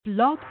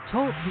Blog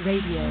Talk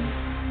Radio.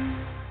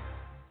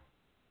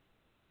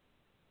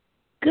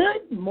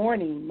 Good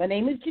morning. My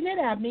name is Jeanette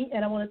Abney,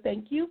 and I want to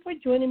thank you for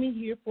joining me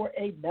here for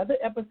another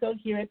episode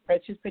here at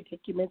Precious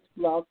Predicaments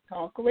Blog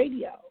Talk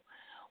Radio,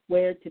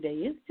 where today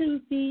is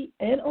Tuesday,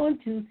 and on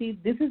Tuesday,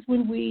 this is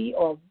when we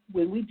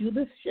do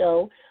the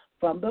show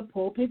from the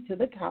pulpit to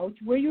the couch,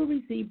 where you'll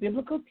receive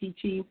biblical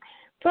teaching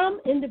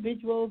from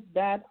individuals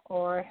that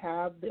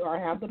have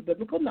the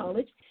biblical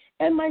knowledge,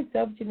 and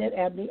myself, Jeanette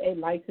Abney, a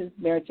licensed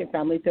marriage and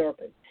family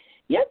therapist.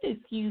 You have to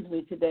excuse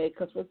me today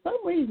because for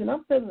some reason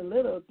I'm feeling a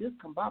little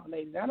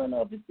discombobulated. I don't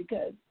know if it's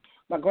because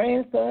my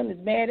grandson is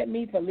mad at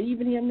me for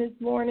leaving him this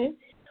morning,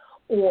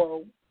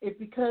 or it's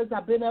because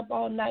I've been up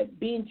all night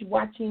binge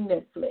watching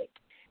Netflix.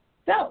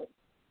 So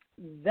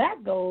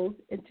that goes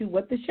into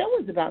what the show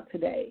is about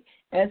today,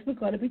 as we're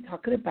going to be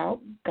talking about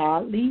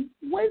godly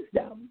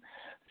wisdom.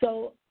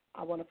 So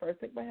I want to first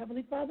thank my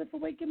Heavenly Father for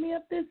waking me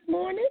up this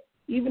morning,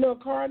 even though a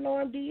car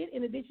alarm did,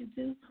 in addition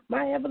to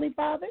my Heavenly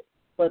Father.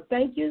 But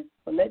thank you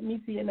for letting me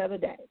see another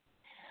day.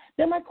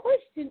 Now, my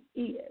question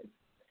is,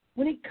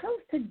 when it comes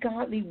to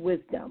godly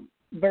wisdom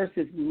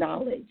versus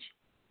knowledge,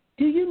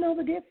 do you know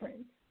the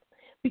difference?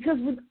 Because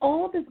with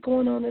all that's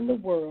going on in the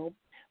world,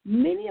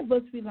 many of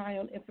us rely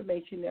on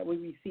information that we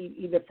receive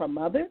either from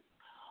others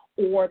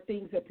or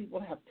things that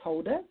people have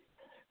told us.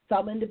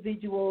 Some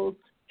individuals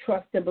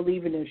trust and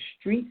believe in their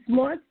street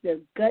smarts, their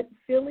gut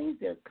feelings,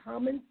 their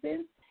common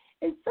sense,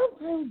 and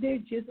sometimes they're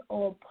just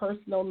on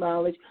personal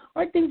knowledge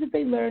or things that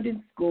they learned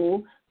in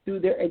school through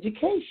their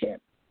education.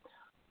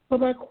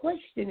 But my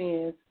question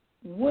is,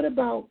 what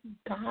about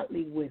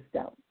godly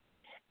wisdom?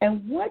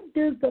 And what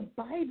does the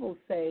Bible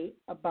say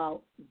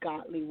about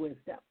godly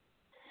wisdom?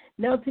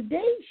 Now,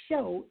 today's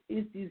show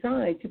is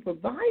designed to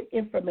provide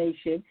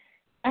information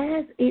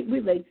as it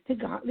relates to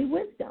godly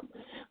wisdom.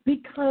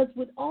 Because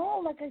with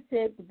all, like I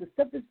said, with the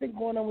stuff that's been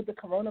going on with the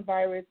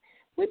coronavirus,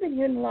 we've been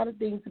hearing a lot of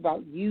things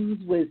about use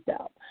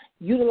wisdom,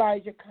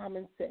 utilize your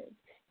common sense,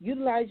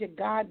 utilize your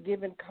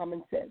God-given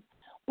common sense.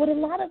 But a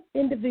lot of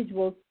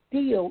individuals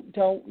still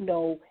don't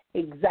know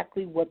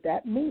exactly what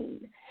that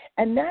means.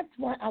 And that's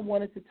why I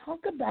wanted to talk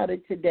about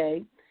it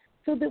today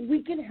so that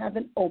we can have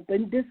an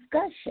open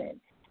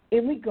discussion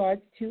in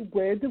regards to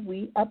where do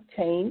we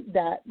obtain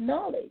that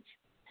knowledge.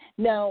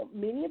 Now,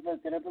 many of us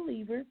that are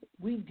believers,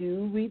 we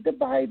do read the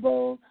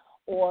Bible,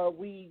 or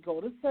we go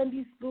to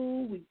Sunday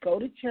school, we go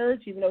to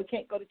church, even though we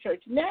can't go to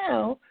church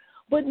now,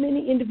 but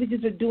many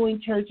individuals are doing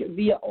church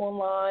via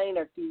online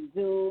or through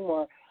Zoom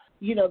or,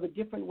 the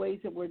different ways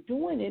that we're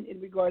doing it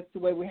in regards to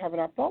where we're having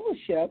our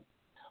fellowship.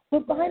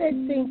 But by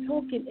that same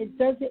token, it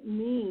doesn't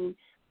mean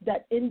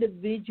that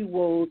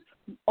individuals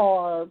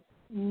are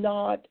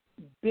not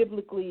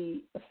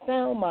biblically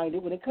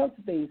sound-minded when it comes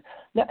to things.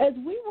 Now, as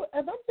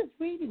I'm just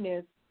reading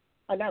this,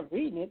 I'm not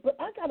reading it, but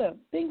I got a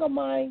thing on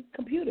my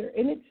computer,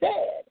 and it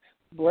said,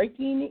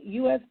 breaking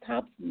U.S.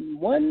 tops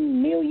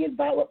 1 million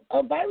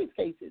virus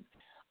cases.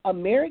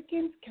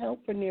 Americans count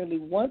for nearly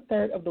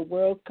one-third of the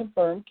world's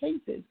confirmed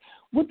cases,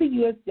 with the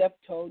U.S. death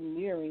toll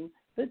nearing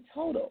the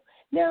total.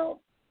 Now,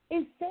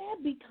 it's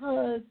sad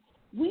because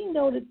we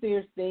know that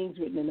there's things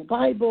written in the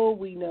Bible.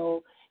 We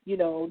know,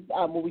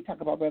 when we talk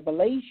about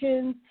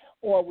Revelations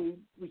or we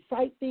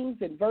recite things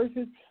and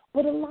verses,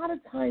 but a lot of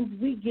times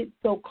we get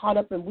so caught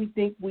up and we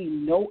think we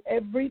know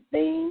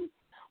everything,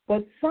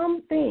 but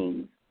some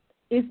things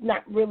it's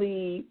not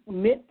really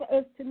meant for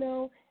us to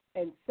know,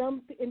 and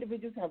some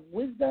individuals have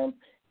wisdom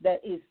that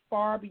is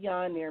far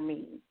beyond their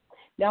means.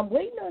 Now, I'm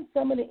waiting on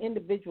some of the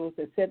individuals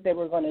that said they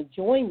were going to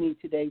join me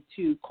today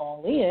to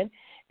call in,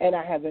 and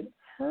I haven't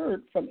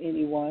heard from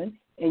anyone.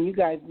 And you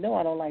guys know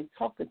I don't like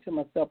talking to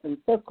myself in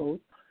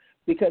circles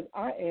because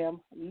I am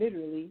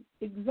literally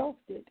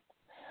exhausted.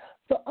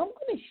 So I'm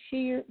going to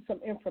share some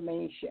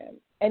information,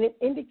 and it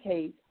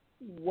indicates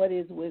what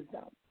is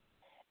wisdom,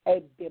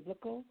 a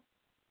biblical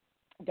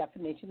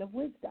definition of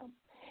wisdom.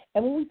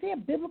 And when we say a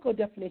biblical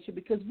definition,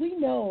 because we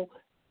know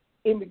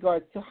in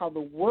regards to how the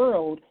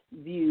world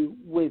view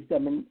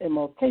wisdom in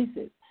most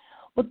cases,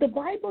 but the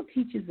Bible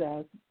teaches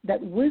us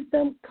that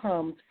wisdom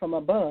comes from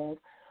above,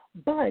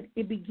 but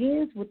it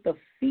begins with the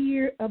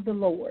fear of the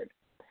Lord.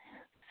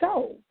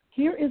 So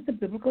here is the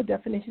biblical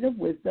definition of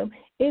wisdom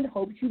in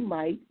hopes you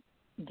might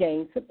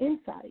gain some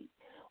insight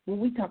when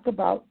we talk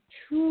about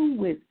true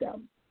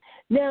wisdom.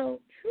 Now,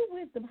 true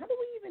wisdom, how do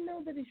we even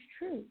know that it's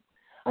true?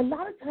 A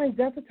lot of times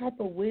that's a type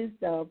of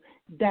wisdom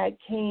that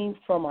came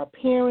from our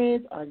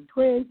parents, our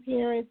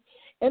grandparents,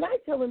 and I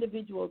tell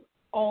individuals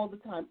all the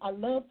time, I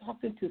love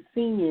talking to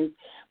seniors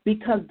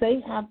because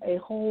they have a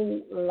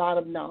whole lot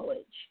of knowledge.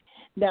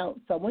 Now,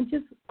 someone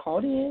just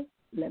called in.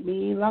 Let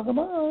me log them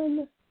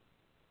on.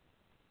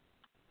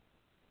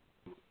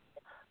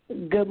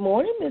 Good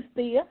morning, Miss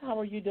Thea. How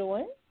are you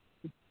doing?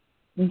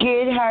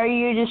 Good. How are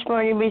you this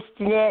morning, Miss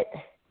Jeanette?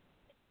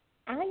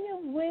 I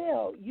am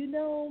well.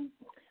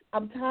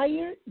 I'm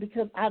tired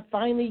because I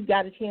finally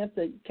got a chance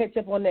to catch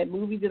up on that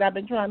movie that I've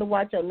been trying to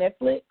watch on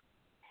Netflix.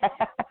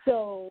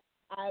 So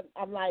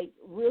I'm like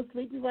real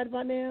sleepy right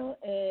about now,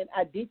 and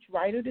I ditched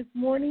Ryder this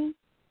morning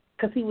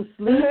because he was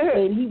asleep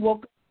and he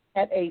woke up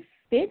at a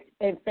fit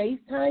and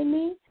FaceTimed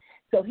me.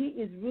 So he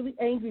is really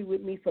angry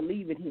with me for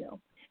leaving him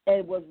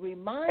and was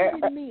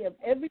reminding me of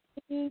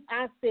everything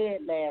I said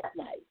last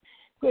night.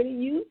 Granny,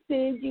 you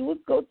said you was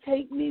going to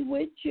take me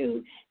with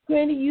you.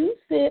 Granny, you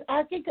said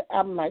I could.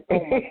 I'm like, oh,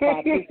 my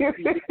God.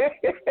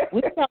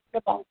 We talking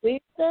about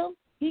wisdom.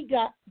 He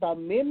got the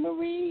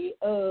memory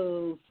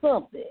of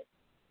something.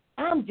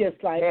 I'm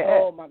just like,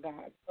 oh, my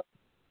God.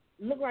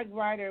 Look like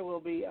Ryder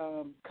will be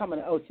coming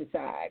to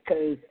Oceanside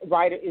because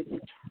Ryder is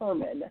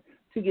determined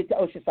to get to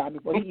Oceanside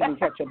before he even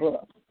catch a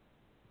bus.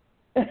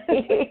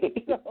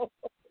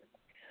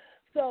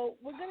 So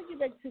we're going to get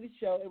back to the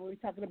show, and we're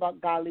talking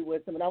about godly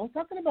wisdom, and I was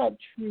talking about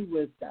true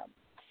wisdom.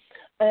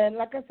 And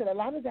like I said, a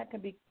lot of that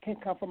can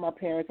come from our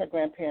parents, our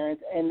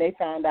grandparents, and they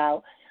found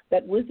out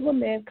that wisdom of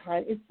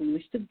mankind is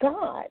foolish to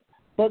God.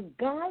 But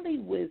godly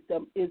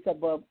wisdom is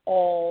above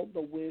all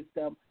the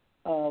wisdom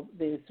of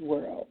this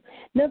world.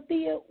 Now,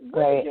 Thea,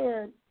 what is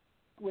your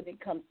when it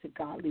comes to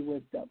godly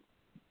wisdom?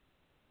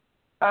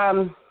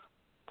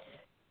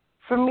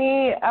 For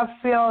me, I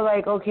feel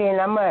like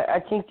and I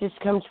think this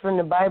comes from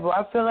the Bible.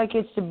 I feel like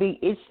it's the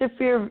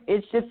fear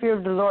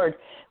of the Lord,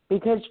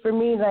 because for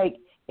me, like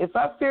if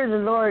I fear the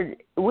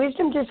Lord,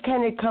 wisdom just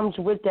kind of comes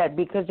with that.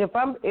 Because if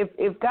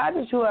God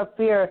is who I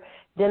fear,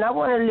 then I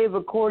want to live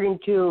according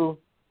to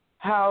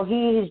how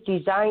He has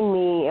designed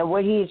me and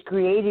what He has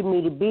created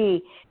me to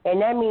be, and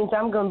that means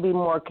I'm going to be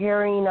more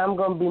caring, I'm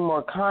going to be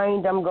more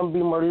kind, I'm going to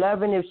be more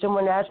loving. If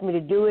someone asks me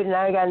to do it and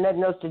I got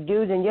nothing else to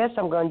do, then yes,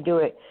 I'm going to do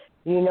it.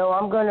 You know,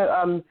 I'm going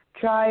to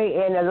try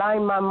and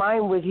align my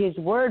mind with His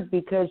Word,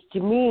 because to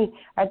me,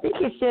 I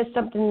think it says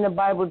something in the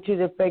Bible to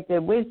the effect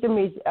that wisdom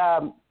is,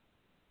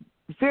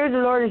 fear of the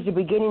Lord is the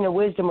beginning of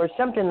wisdom, or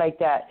something like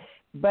that.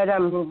 But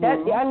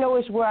that I know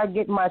is where I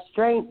get my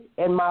strength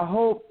and my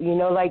hope. You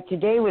know, like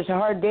today was a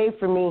hard day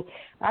for me.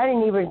 I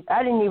didn't even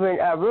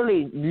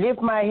really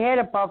lift my head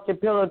up off the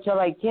pillow till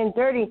like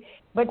 10:30.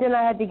 But then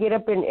I had to get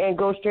up and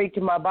go straight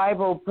to my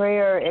Bible,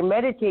 prayer, and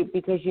meditate,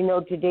 because you know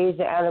today is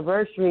the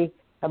anniversary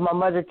of my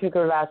mother took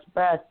her last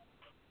breath.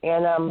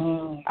 And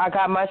I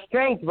got my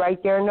strength right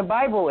there in the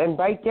Bible. And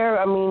right there,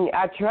 I mean,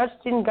 I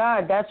trust in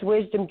God. That's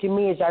wisdom to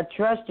me, is I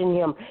trust in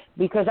Him.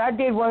 Because I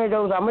did one of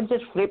those, I'm going to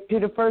just flip to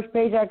the first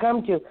page I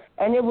come to.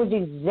 And it was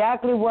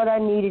exactly what I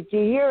needed to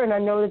hear. And I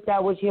know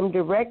that was Him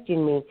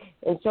directing me.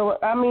 And so,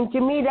 I mean,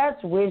 to me,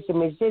 that's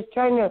wisdom. It's just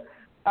trying to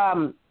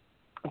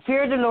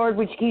fear the Lord,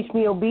 which keeps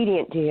me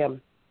obedient to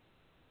Him.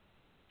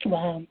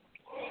 Wow.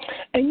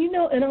 And, you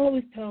know, and I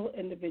always tell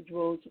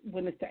individuals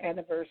when it's the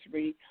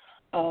anniversary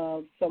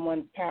of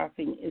someone's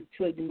passing is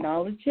to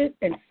acknowledge it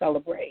and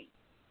celebrate.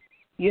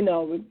 You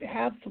know,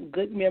 have some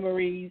good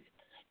memories.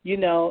 You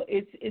know,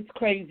 it's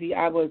crazy.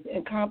 I was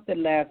in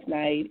Compton last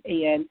night,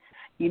 and,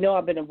 you know,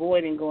 I've been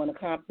avoiding going to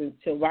Compton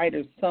till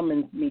Ryder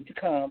summons me to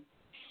come.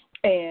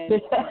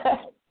 And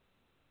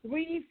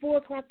 3, 4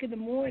 o'clock in the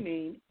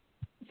morning,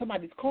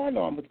 somebody's car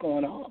alarm was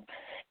going off.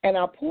 And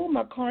I pulled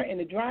my car in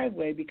the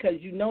driveway because,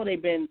 you know,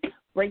 they've been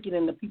breaking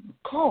into people's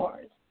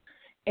cars.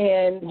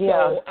 And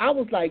so I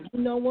was like, you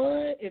know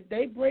what? If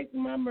they break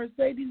my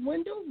Mercedes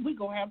windows, we're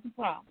going to have some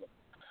problems.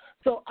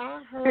 So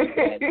I heard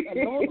that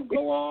alarm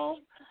go off.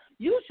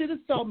 You should have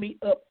saw me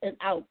up and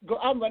out.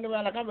 I'm running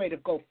around like I'm ready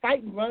to go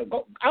fight and run.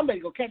 I'm ready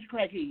to go catch a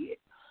crackhead.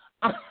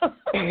 My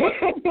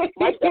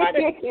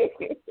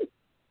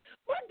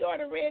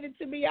daughter ran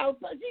into me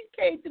outside. She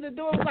came to the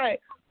door and was like,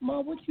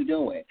 Mom, what you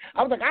doing?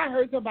 I was like, I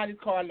heard somebody's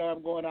car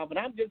alarm going off, and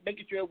I'm just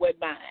making sure it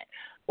wasn't mine.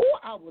 Oh,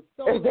 I was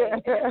so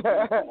mad.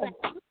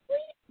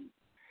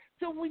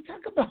 So when we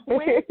talk about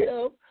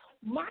wisdom,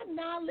 my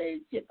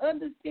knowledge and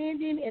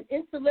understanding and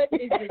intellect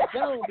is just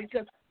gone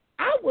because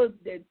I was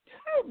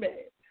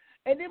determined.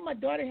 And then my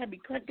daughter had me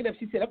cracking up.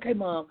 She said, okay,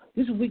 Mom,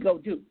 this is what we go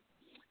do.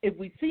 If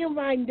we see him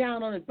riding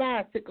down on his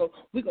bicycle,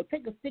 we're going to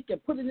take a stick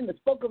and put it in the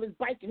spoke of his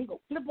bike, and he's going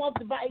to flip off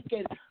the bike.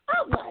 And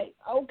I'm like,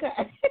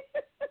 okay.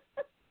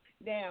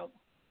 Now,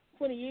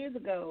 20 years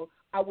ago,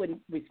 I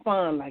wouldn't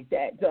respond like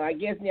that. So I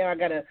guess now I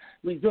got to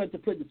resort to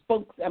putting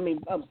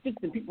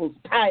sticks in people's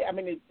tire.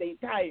 They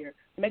tire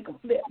to make them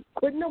flip.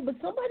 But no,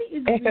 somebody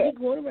is really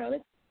going around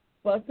and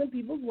busting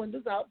people's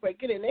windows out,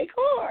 breaking in their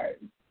cars.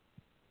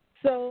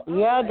 So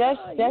yeah, that's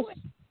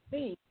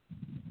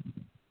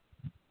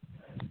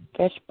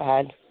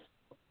bad.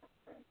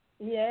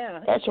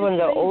 Yeah. That's one of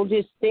the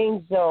oldest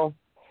things, though.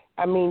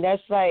 I mean,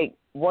 that's like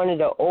one of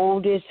the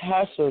oldest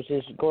hustles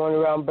is going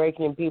around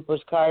breaking in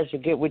people's cars to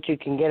get what you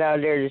can get out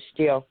of there to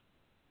steal.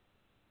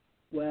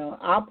 Well,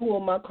 I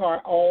pulled my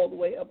car all the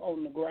way up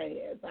on the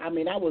grass. I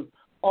was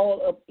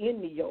all up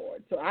in the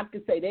yard. So I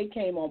could say they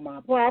came on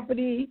my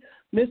property,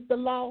 Mr.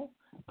 Law.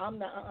 I'm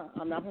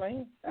not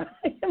playing. I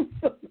am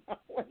so not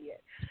playing.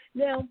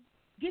 Now,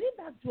 getting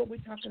back to what we're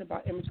talking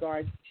about in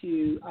regards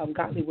to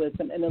godly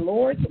wisdom, and the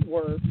Lord's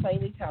word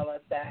plainly tell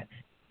us that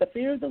the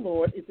fear of the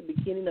Lord is the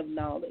beginning of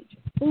knowledge.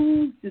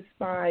 Fools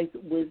despise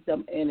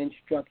wisdom and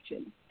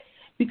instruction.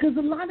 Because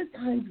a lot of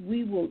times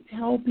we will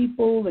tell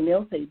people and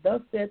they'll say,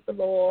 thus saith the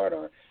Lord,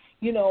 or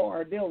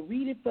they'll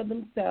read it for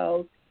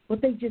themselves.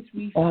 but they just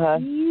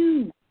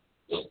refuse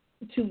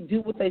to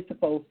do what they're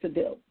supposed to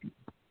do.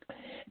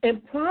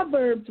 In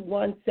Proverbs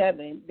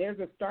 1:7, there's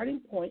a starting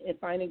point in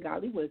finding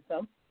godly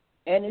wisdom,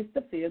 and it's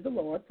the fear of the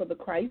Lord for the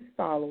Christ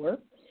follower.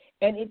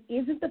 And it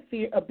isn't the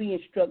fear of being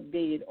struck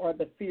dead or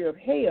the fear of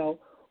hell,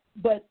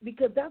 but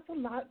because that's a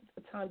lot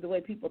of times the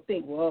way people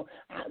think, well,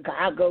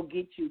 God go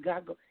get you,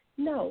 God go.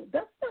 No,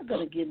 that's not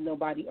going to give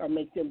nobody or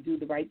make them do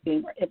the right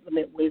thing or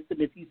implement wisdom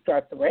if you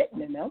start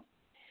threatening them.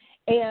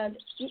 And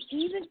it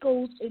even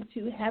goes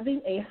into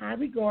having a high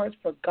regard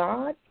for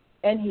God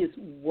and his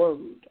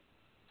word.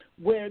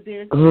 Where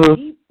there's a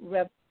deep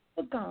reverence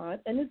for God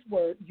and his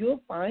word,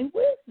 you'll find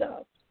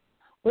wisdom.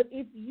 But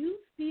if you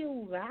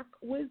still lack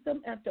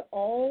wisdom after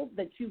all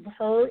that you've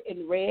heard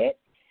and read,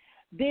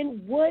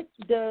 then what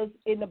does,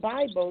 in the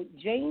Bible,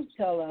 James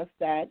tell us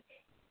that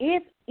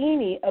if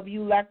any of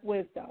you lack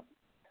wisdom,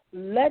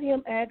 let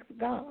him ask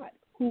God,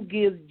 who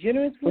gives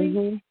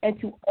generously and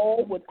to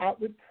all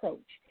without reproach,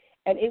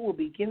 and it will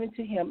be given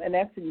to him. And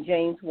that's in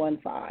James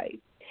 1:5.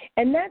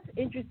 And that's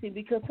interesting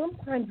because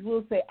sometimes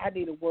we'll say, I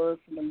need a word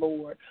from the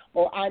Lord,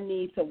 or I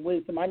need some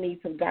wisdom, I need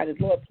some guidance.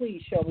 Lord,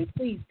 please show me,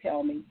 please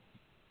tell me.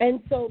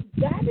 And so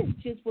that is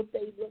just what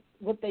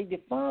they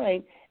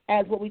define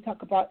as what we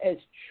talk about as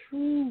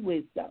true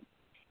wisdom.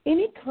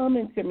 Any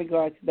comments in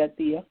regards to that,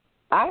 Thea?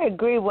 I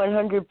agree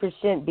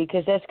 100%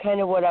 because that's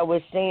kind of what I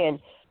was saying.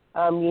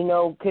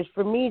 Because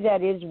for me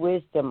that is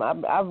wisdom.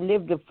 I've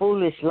lived a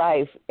foolish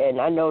life, and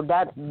I know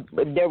that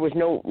there was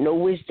no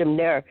wisdom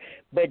there.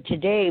 But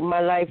today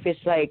my life is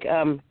like,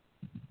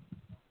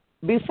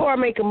 before I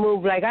make a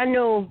move, like I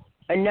know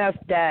enough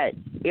that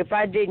if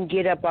I didn't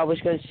get up, I was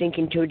going to sink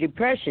into a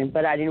depression,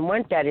 but I didn't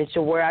want that. And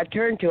so where I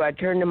turn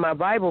to my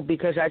Bible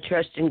because I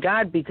trust in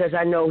God because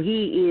I know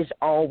he is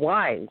all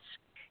wise.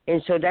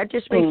 And so that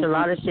just makes a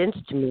lot of sense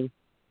to me.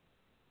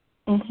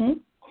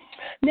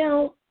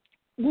 Now,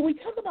 when we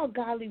talk about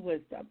godly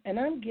wisdom, and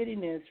I'm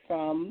getting this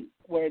from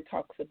where it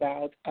talks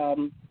about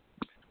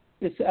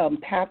this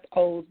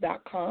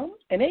pathos.com,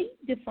 and they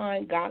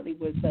define godly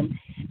wisdom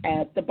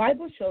as the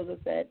Bible shows us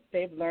that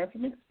they've learned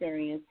from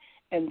experience,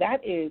 and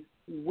that is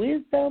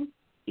wisdom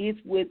is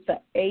with the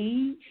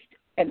aged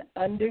and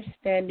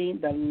understanding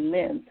the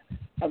length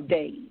of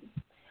days.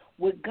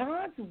 With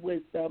God's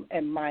wisdom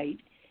and might,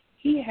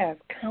 he has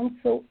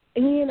counsel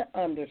and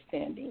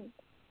understanding.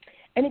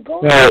 And it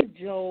goes to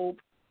Job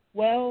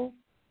 12,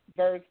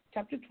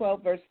 chapter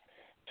 12, verse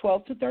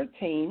 12 to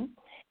 13,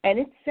 and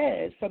it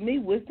says, for me,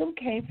 wisdom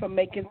came from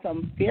making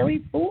some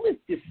very foolish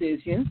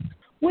decisions,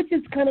 which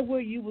is kind of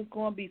where you was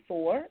going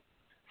before.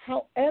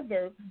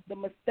 However, the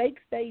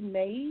mistakes they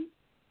made,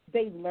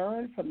 they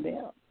learned from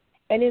them.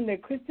 And in their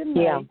Christian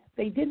life,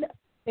 they didn't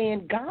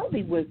understand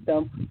godly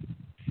wisdom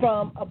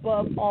from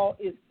above all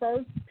is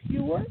first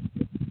pure,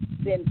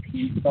 then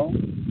peaceful,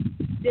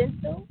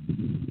 gentle,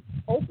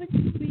 open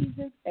to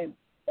reason, and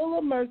full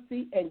of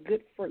mercy and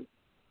good fruit,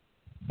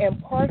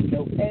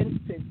 impartial and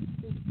sincere.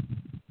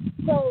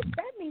 So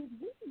that means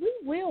we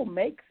will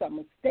make some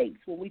mistakes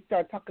when we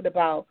start talking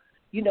about,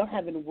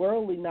 having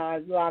worldly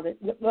knowledge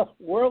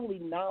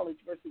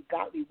versus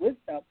godly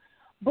wisdom.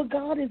 But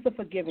God is a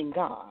forgiving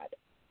God.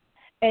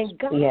 And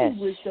godly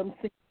wisdom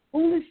seems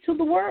foolish to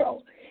the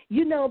world,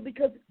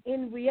 because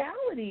in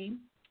reality,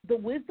 the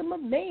wisdom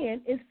of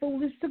man is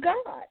foolish to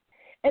God.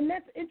 And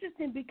that's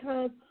interesting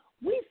because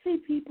we see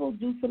people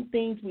do some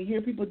things, we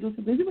hear people do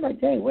some things, we're like,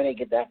 dang, where did they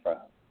get that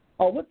from?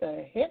 Or what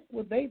the heck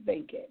were they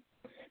thinking?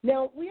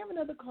 Now, we have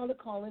another caller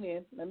calling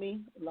in. Let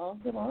me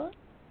log them on.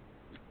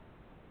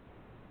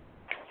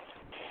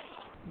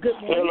 Good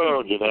morning.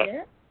 Hello,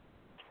 Jeanette.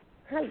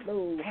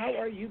 Hello, how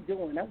are you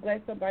doing? I'm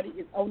glad somebody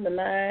is on the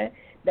line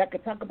that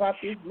can talk about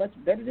this much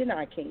better than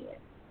I can.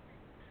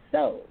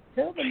 So,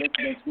 tell the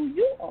listeners who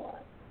you are.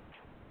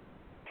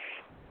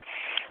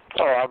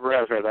 Oh, I'm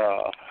Reverend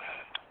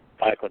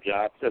Michael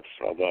Johnson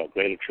from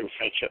Greater True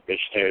Friendship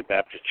Missionary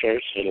Baptist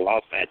Church in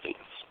Los Angeles.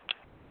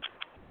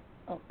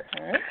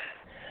 Okay.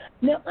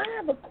 Now, I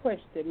have a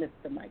question,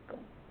 Mr. Michael.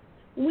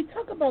 When we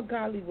talk about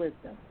godly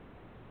wisdom,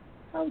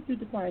 how would you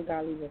define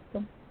godly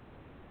wisdom?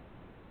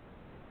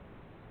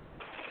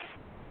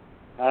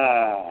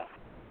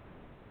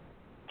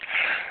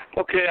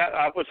 Okay,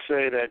 I would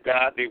say that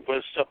godly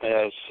wisdom,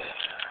 as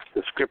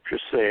the scripture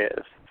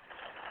says,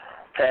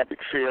 having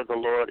fear of the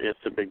Lord is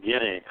the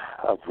beginning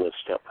of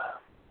wisdom.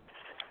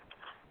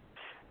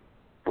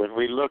 When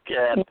we look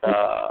at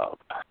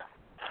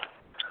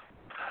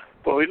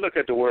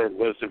the word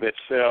wisdom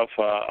itself,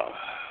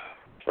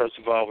 first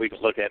of all, we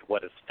can look at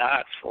what it's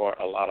not for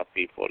a lot of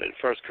people. In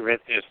 1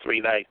 Corinthians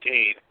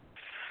 3:19,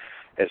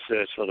 it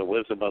says, for the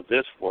wisdom of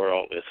this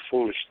world is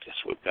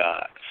foolishness with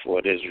God, for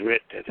it is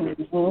written,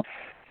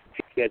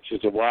 he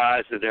catches the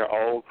wise in their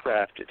own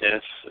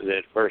craftiness. And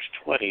in verse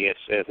 20, it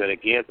says that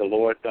again, the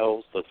Lord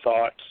knows the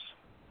thoughts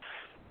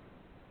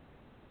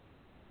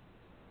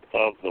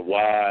of the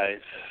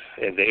wise,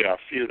 and they are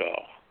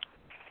futile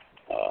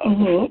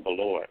before the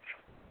Lord.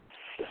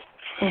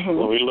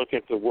 When we look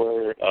at the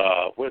word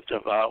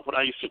wisdom, when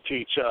I used to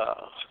teach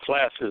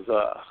classes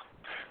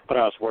when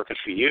I was working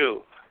for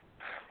you,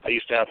 I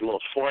used to have a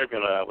little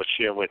formula I would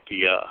share with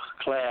the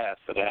class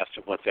and ask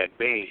them what that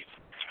means.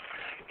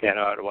 You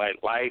know, like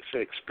life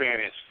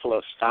experience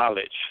plus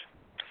knowledge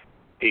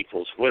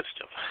equals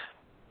wisdom.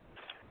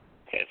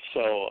 And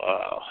so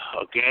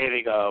a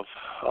gaining of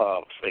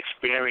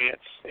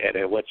experience and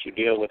then what you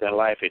deal with in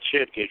life, it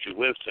should give you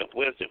wisdom.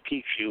 Wisdom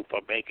keeps you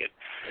from making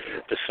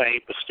the same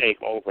mistake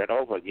over and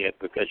over again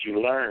because you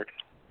learned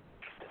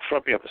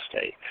from your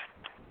mistake.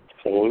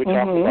 So when we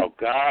talk about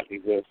godly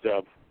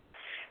wisdom,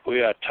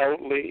 we are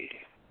totally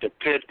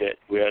dependent.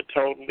 We are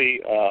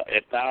totally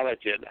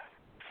acknowledging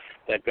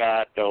that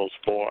God knows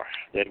more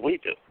than we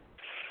do.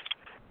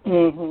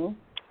 Mhm.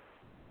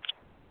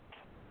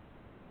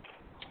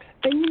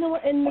 And you know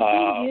what? And the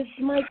thing is,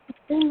 Mike, it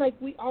seems like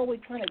we always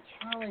kind of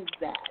challenge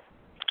that.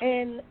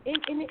 And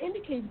it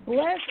indicates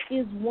blessed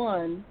is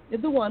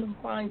the one who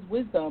finds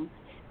wisdom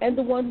and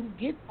the one who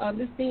gets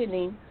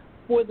understanding,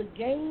 for the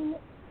gain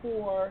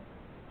for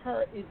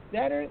her is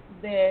better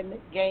than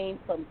gain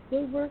from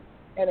silver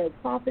and a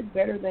profit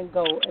better than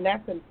gold. And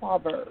that's in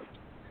Proverbs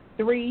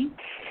 3,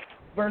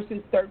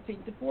 verses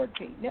 13 to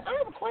 14. Now, I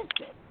have a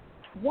question.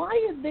 Why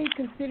is they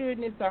considering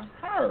this a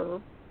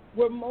her,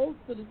 where most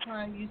of the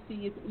time you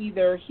see it's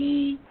either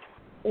he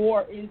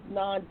or is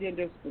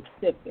non-gender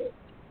specific?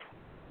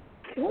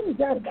 What is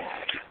that about?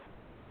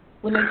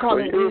 When they call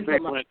it usually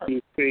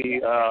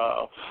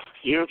wisdom,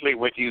 usually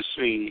when you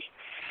see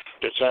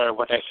the term,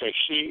 when they say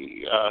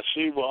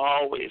she will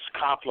always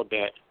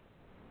compliment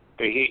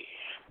the he.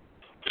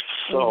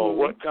 So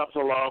what comes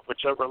along with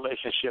your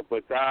relationship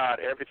with God,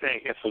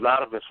 everything is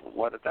synonymous with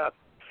one another.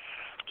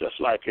 Just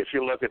like if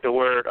you look at the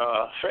word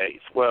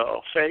faith,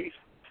 well, faith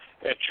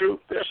and truth,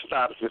 they're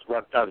synonymous with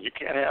one another. You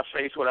can't have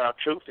faith without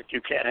truth, and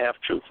you can't have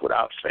truth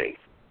without faith.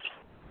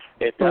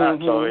 It does.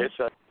 So it's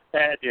a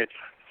companion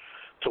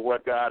to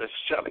what God is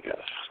telling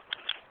us.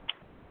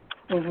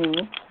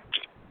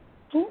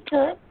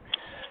 Okay.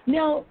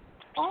 Now,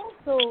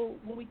 also,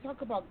 when we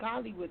talk about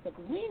godly wisdom,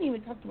 because we ain't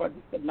even talked about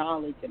just the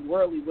knowledge and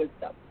worldly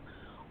wisdom,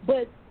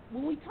 but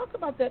when we talk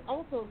about that,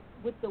 also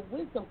with the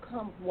wisdom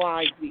comes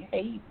wise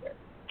behavior.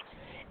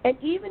 And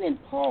even in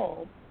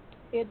Paul,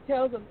 it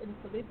tells us in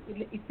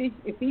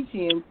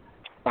Ephesians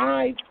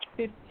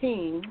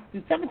 5:15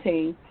 to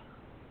 17,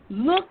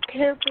 look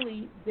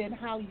carefully then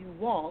how you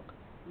walk,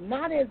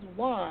 not as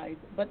wise,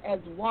 but as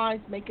wise,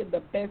 making the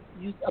best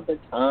use of the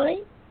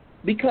time,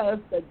 because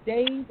the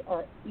days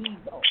are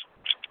evil.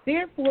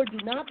 Therefore, do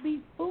not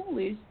be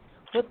foolish,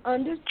 but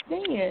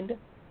understand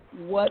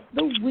what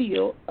the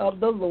will of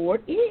the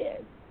Lord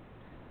is.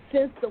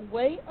 Since the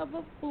way of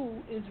a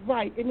fool is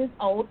right in his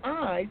own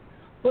eyes,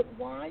 but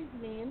wise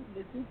men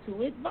listen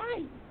to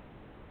advice.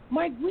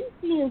 Mike, we're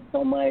seeing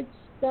so much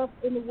stuff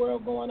in the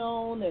world going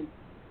on, and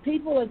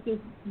people are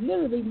just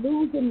literally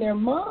losing their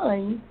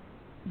minds.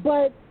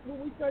 But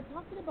when we start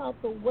talking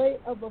about the way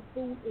of a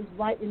fool is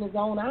right in his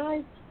own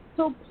eyes,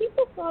 so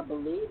people start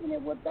believing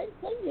in what they're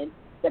saying,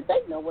 that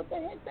they know what the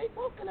heck they're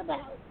talking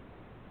about.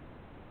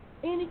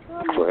 Any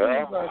comments in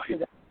regards to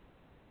that?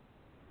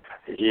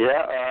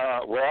 Yeah,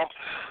 well,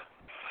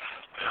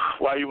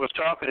 while you was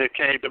talking, it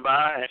came to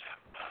mind.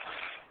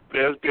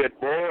 There's been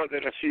more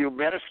than a few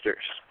ministers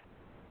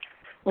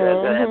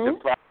that have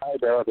defied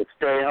the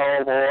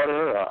stay-home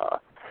order.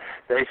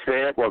 They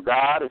said, well,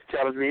 God is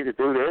telling me to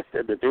do this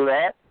and to do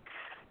that.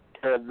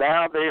 And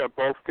now they are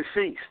both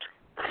deceased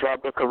from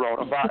the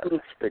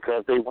coronavirus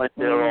because they went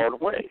their own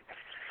way.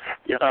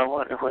 You know,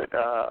 when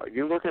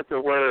you look at the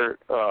word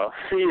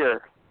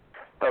fear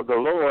of the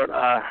Lord,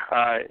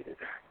 I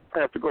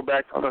have to go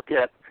back and look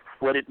at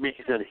what it means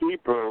in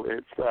Hebrew.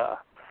 It's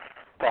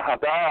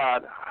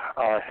Bahadad,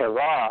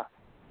 Hera,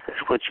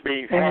 which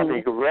means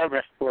having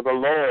reverence for the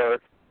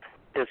Lord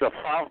is a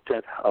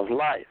fountain of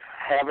life.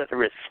 Having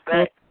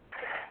respect,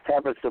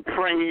 having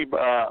supreme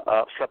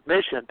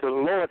submission to the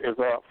Lord is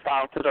a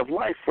fountain of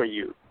life for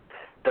you,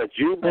 that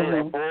you may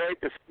avoid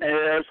the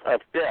snares of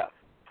death.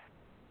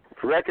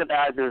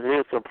 Recognizes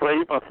his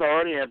supreme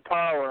authority and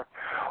power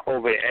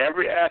over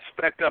every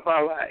aspect of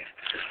our life.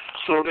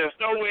 So there's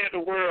no way in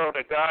the world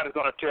that God is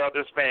going to tell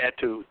this man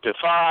to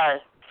defy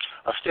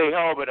a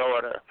stay-home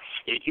order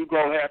if you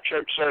go have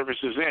church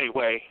services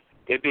anyway,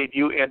 and then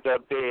you end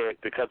up dead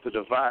because of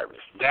the virus.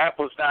 That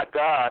was not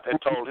God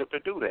that told him to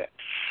do that.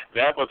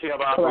 That was him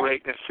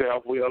operating in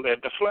self-will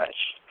in the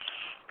flesh.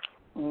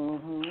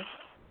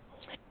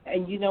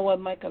 And you know what,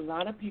 Mike, a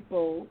lot of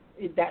people,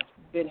 that's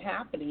been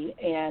happening,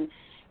 and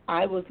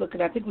I was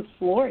looking, I think it was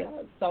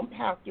Florida, some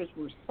pastors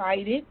were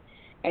cited,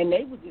 and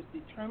they were just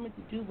determined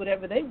to do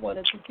whatever they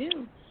wanted to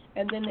do.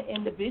 And then the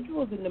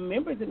individuals and the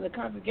members in the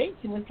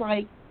congregation, it's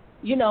like,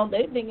 you know,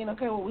 they're thinking,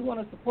 okay, well, we want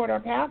to support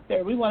our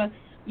pastor. We want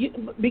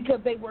to,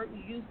 because they weren't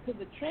used to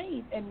the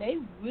trade, and they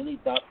really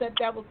thought that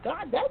that was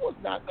God. That was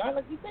not God,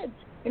 like you said.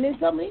 And then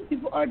some of these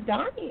people are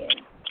dying.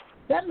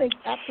 That makes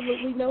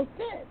absolutely no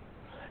sense.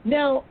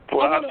 Now,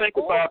 well, I think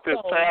about this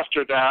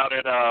pastor down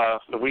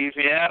in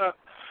Louisiana.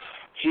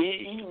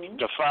 He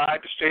defied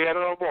the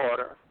stay-at-home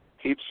order.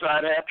 He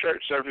decided to have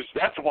church service.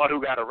 That's the one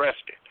who got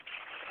arrested.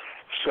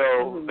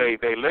 So they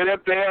let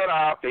him down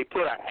off. They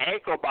put an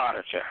ankle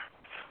monitor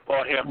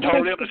on him,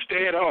 told him to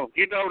stay at home.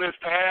 You know, this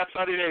past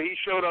Sunday that he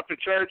showed up to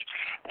church,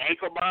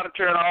 ankle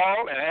monitor and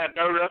all, and had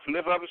no enough to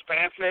lift up his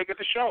pants leg at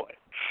the showing.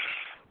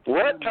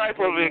 What type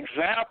of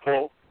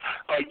example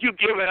are you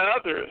giving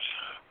others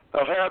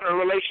of having a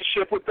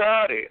relationship with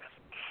God in?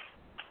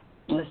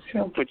 That's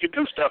true. But you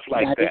do stuff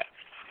like that.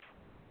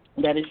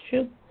 That is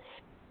true.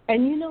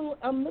 And, you know,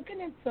 I'm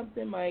looking at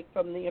something, Mike,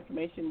 from the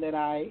information that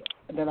I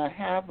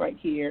have right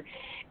here,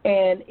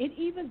 and it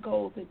even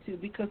goes into,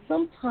 because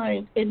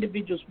sometimes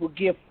individuals will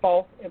give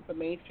false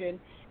information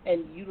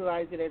and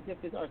utilize it as if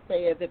it's, or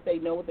say as if they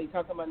know what they're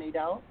talking about and they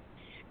don't.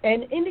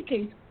 And it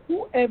indicates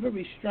whoever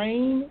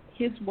restrains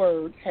his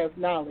words has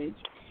knowledge,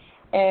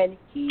 and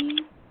he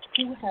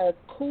who has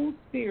cool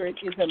spirit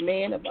is a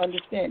man of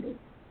understanding.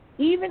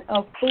 Even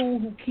a fool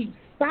who keeps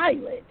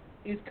silent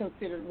is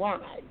considered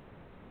wise.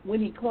 When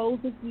he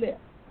closes his lips,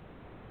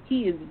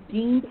 he is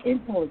deemed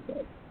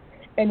intelligent.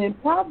 And in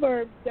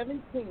Proverbs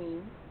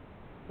 17,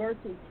 verses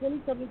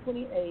 27 to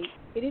 28,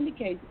 it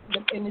indicates,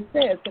 and it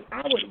says that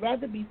I would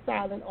rather be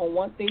silent on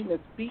one thing than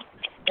speak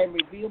and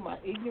reveal my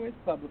ignorance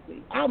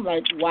publicly. I'm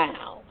like,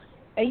 wow.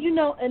 And, you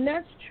know, and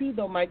that's true,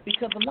 though, Mike,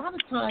 because a lot of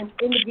times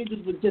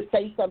individuals would just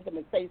say something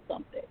and say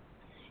something.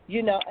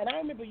 You know, and I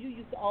remember you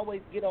used to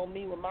always get on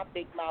me with my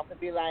big mouth and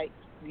be like,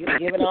 you're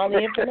giving all the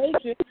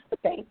information.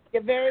 Thank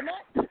you very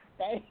much.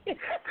 Thank you.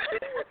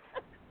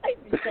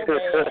 I'd be so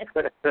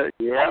bad.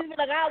 Yeah. I just be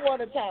like, I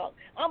want to talk.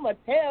 I'm going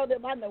to tell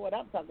them I know what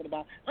I'm talking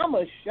about. I'm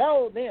going to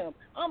show them.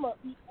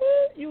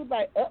 You was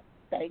like,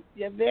 thank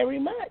you very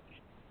much.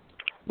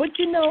 But,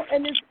 you know,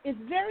 and it's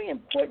very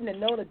important to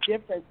know the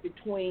difference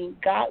between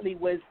godly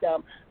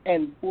wisdom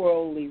and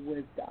worldly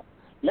wisdom.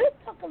 Let's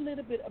talk a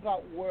little bit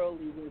about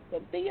worldly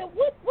wisdom. Thea,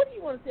 what do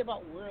you want to say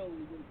about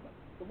worldly wisdom?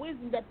 The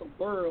wisdom that the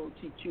world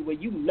teaches you, where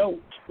you know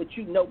what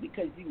you know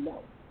because you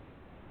know.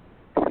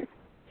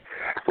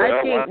 Well,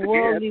 I think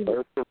worldly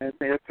 1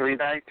 Corinthians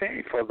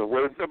 3:19, for the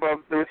wisdom of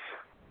this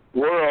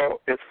world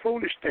is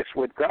foolishness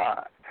with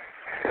God.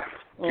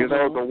 You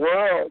know, the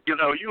world, you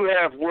know, you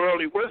have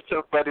worldly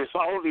wisdom, but it's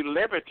only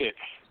limited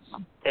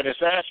in its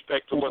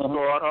aspect of what's going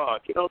on.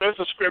 You know, there's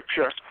a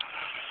scripture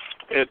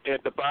in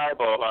the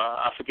Bible,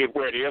 I forget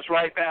where it is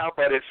right now,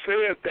 but it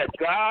says that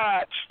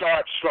God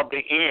starts from the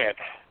end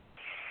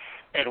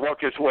and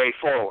work his way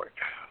forward.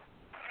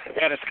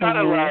 And it's kind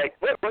of like,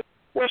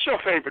 what's your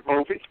favorite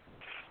movie?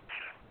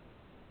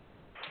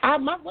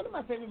 One of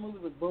my favorite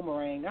movies was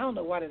Boomerang. I don't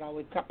know why that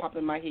always pop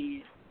in my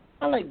head.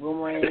 I like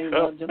Boomerang.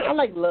 I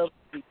like Love.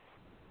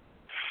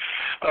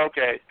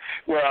 Okay.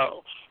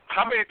 Well,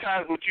 how many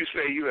times would you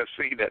say you have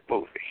seen that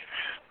movie?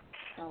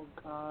 Oh,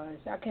 gosh.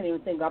 I can't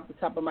even think off the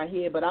top of my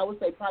head, but I would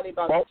say probably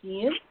about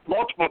 10.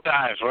 Multiple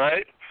times,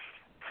 right?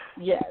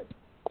 Yes.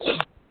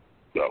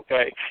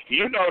 Okay.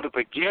 You know the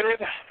beginning,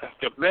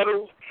 the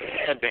middle,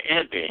 and the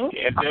ending.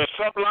 And there's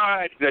some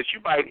lines that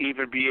you might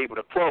even be able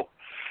to quote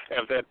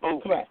of that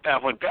movie. Correct.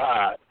 Now, when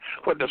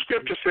the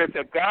scripture says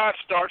that God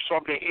starts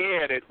from the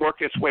end and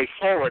works its way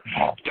forward,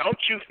 don't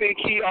you think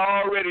he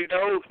already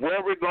knows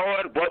where we're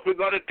going, what we're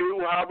going to do,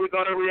 how we're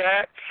going to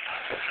react?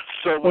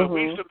 So when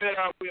we submit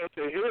our will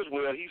to his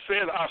will, he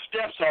says our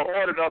steps are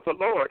ordered of the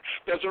Lord.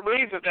 There's a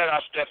reason that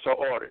our steps are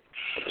ordered,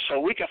 so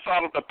we can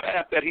follow the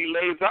path that he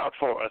lays out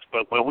for us.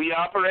 But when we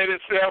operate in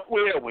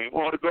self-will, we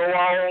want to go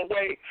our own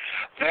way,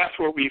 that's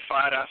where we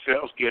find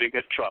ourselves getting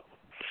in trouble.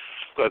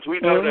 Because we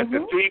know that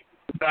the thief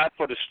is not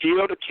for to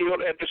steal, to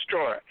kill, and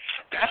destroy.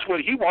 That's what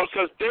he wants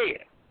us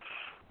dead.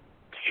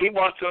 He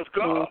wants us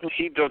gone.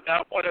 He does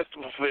not want us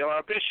to fulfill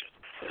our mission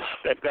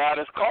that God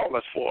has called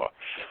us for.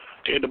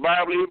 In the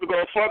Bible, even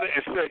go further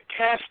and said,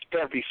 test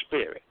every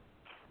spirit.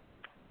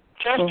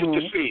 Test it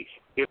to see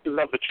if the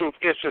love the truth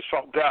is just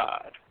from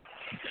God.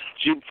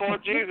 Before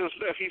Jesus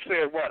left, he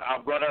said, what?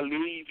 I'm going to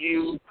leave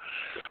you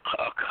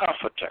a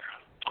comforter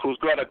who's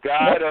going to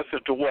guide us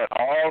into what?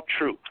 All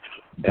truth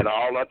and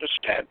all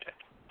understanding.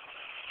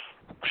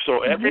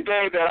 So every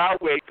day that I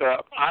wake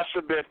up, I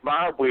submit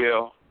my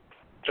will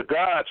to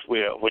God's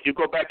will. When you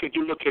go back and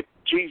you look at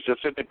Jesus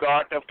in the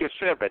Garden of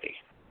Gethsemane,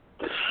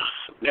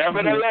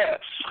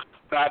 nevertheless,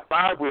 not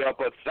my will,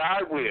 but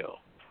thy will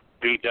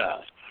be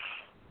done.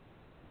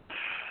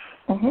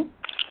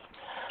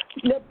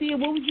 Now, Thea,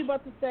 what was you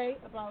about to say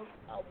about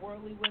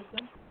worldly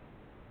wisdom?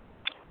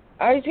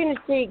 I was going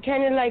to say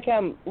kind of like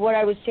what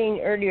I was saying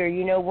earlier,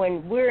 you know,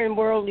 when we're in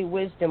worldly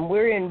wisdom,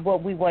 we're in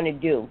what we want to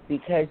do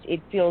because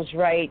it feels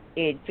right,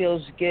 it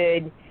feels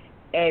good,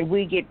 and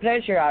we get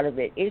pleasure out of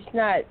it. It's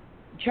not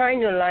trying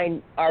to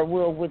align our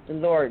will with the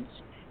Lord's.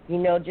 You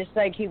know, just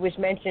like he was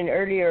mentioned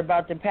earlier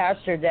about the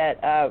pastor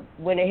that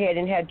went ahead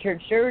and had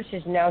church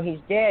services, now he's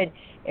dead.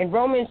 In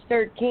Romans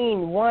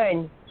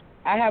 13:1,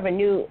 I have a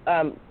New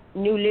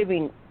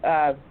Living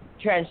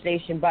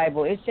Translation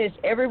Bible. It says,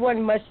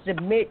 everyone must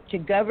submit to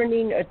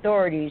governing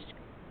authorities,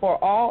 for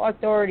all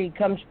authority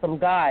comes from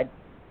God,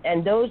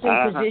 and those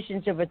in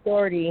positions of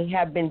authority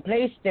have been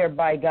placed there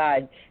by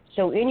God.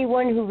 So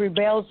anyone who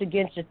rebels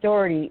against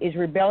authority is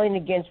rebelling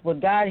against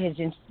what God has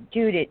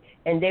instituted,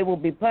 and they will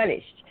be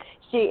punished.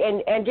 See,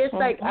 and just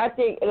like I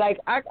think, like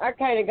I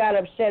kind of got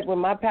upset when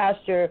my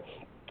pastor.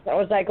 I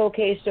was like,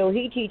 okay, so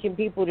he teaching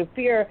people to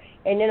fear,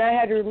 and then I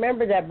had to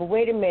remember that. But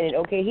wait a minute,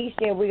 okay, he's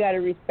saying we got to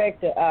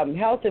respect the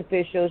health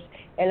officials,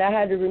 and I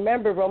had to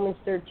remember Romans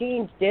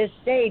 13 does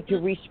say to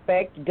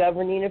respect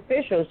governing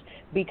officials,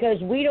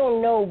 because we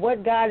don't know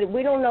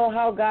we don't know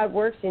how God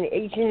works in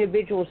each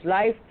individual's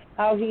life,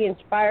 how He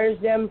inspires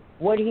them,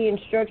 what He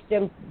instructs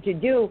them to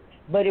do.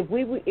 But if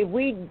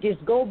we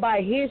just go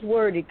by His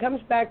word, it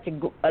comes back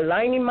to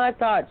aligning my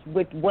thoughts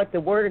with what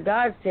the Word of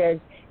God says.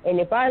 And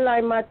if I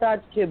align my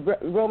thoughts to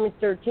Romans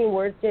 13,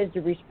 where it says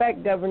to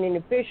respect governing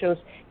officials,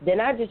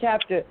 then I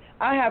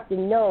have to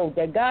know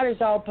that God is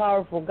all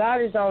powerful,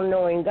 God is all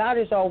knowing, God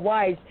is all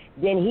wise.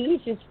 Then He's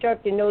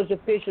instructing those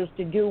officials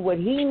to do what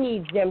He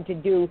needs them to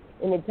do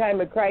in the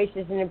time of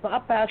crisis. And if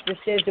our pastor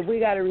says that we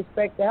got to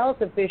respect the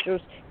health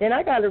officials, then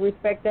I got to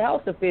respect the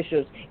health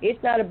officials.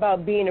 It's not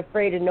about being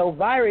afraid of no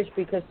virus,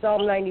 because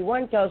Psalm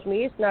 91 tells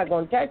me it's not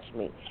going to touch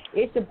me.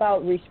 It's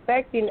about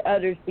respecting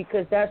others,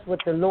 because that's what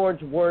the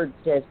Lord's word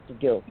says to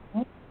do.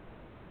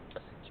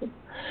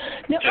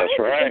 Now, that's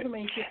right.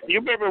 You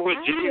remember when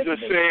Jesus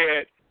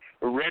said,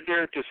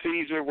 render to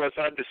Caesar what's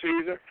unto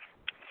Caesar?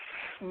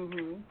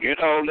 Mm-hmm. You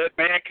know, let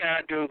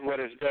mankind do what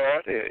is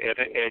done,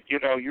 and you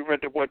know, you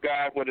render what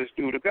is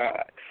due to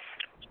God.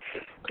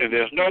 And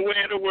there's no way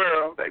in the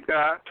world that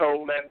God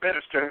told that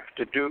minister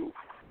to do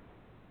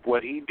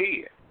what he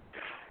did.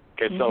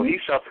 And so he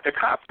suffered the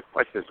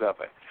consequences of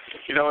it.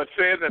 You know, it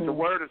says that the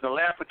word is a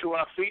lamp unto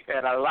our feet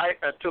and a light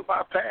unto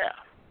our path.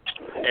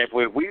 And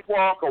when we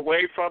walk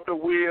away from the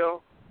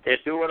wheel and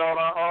do it on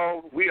our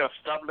own, we are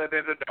stumbling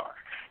in the dark.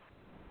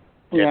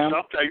 Yeah. And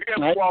sometimes you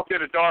ever walk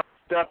in the dark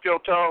and stub your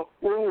toe?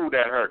 Ooh,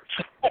 that hurts.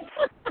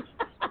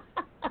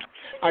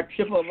 I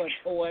trip over a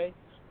toy.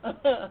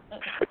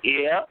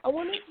 Yeah. I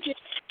want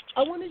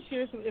to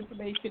share some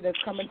information that's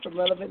coming from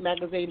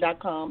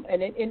RelevantMagazine.com,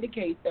 and it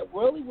indicates that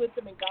worldly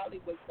wisdom and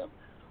godly wisdom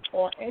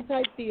are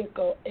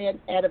antithetical and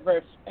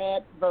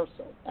adversarial.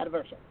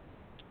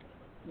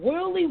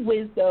 Worldly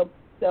wisdom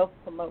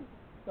self-promotes.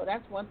 So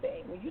that's one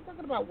thing. When you're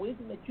talking about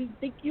wisdom that you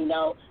think you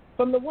know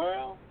from the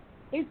world,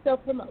 it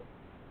self-promotes.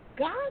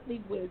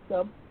 Godly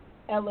wisdom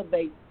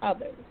elevates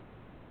others.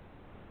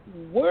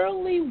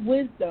 Worldly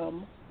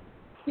wisdom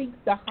seeks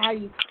the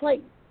highest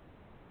place,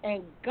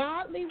 and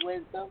godly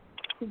wisdom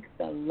seeks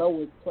the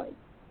lowest place.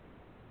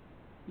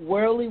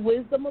 Worldly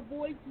wisdom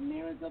avoids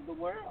mirrors of the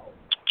world,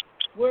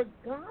 where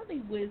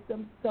godly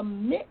wisdom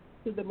submits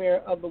to the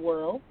mirror of the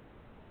world.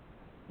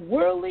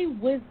 Worldly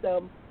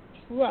wisdom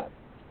trusts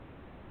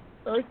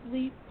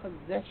earthly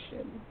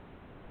possessions,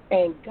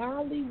 and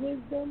godly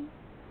wisdom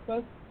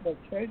trusts the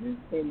treasures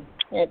in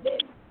heaven.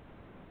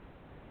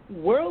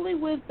 Worldly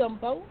wisdom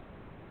boasts,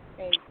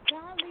 and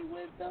godly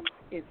wisdom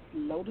is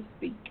slow to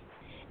speak.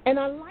 And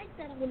I like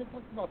that when it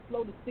talks about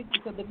slow to speak,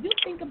 because if you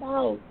think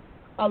about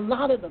a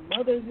lot of the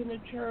mothers in the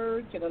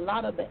church and a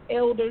lot of the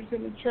elders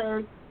in the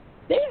church,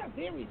 they are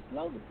very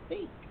slow to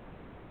speak.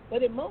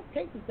 But in most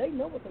cases, they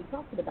know what they're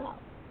talking about.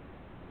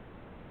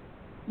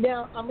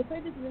 Now, I'm going to say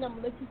this, and then I'm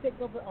going to let you take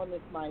over on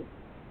this, Mike.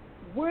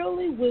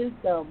 Worldly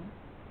wisdom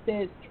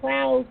says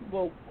trials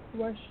will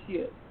crush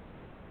you,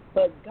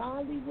 but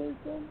godly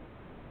wisdom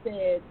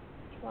says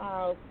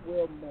trials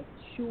will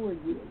mature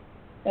you.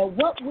 And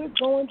what we're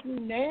going through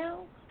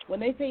now, when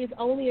they say it's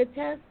only a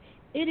test,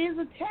 it is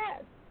a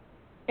test.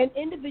 And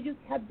individuals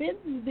have been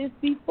through this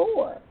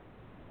before.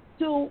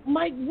 So,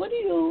 Mike, what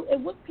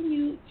can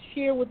you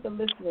share with the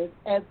listeners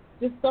as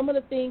just some of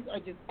the things are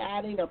just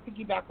adding or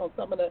piggyback on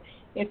some of the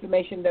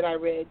information that I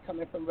read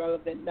coming from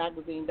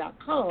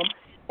RelevantMagazine.com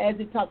as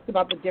it talks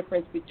about the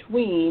difference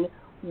between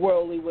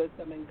worldly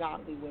wisdom and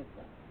godly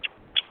wisdom?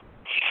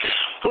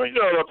 Well, you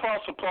know, the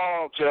Apostle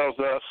Paul tells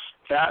us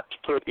not to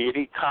put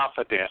any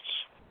confidence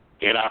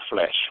in our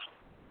flesh.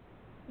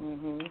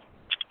 Mm-hmm.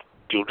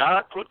 Do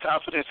not put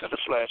confidence in the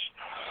flesh.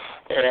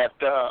 And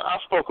I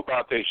spoke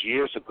about this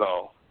years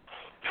ago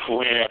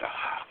when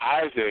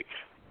Isaac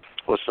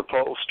was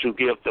supposed to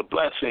give the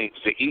blessings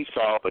to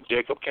Esau, but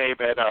Jacob came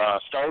and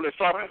stole it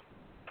from him.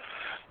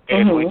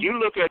 And when you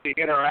look at the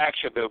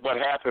interaction of what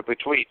happened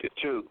between the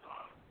two,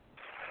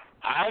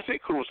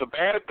 Isaac, who was a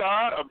man of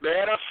God, a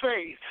man of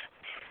faith,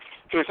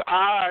 his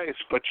eyes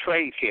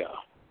betrayed him.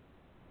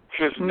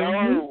 His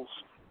nose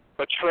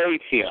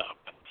betrayed him.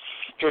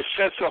 His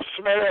sense of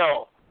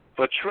smell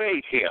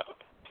betrayed him.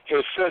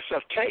 His sense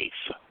of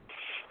taste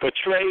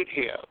betrayed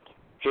him.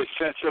 His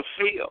sense of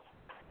feel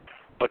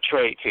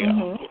betrayed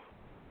him.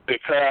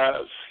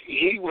 Because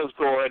he was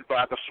going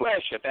by the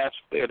flesh, and that's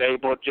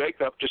enabled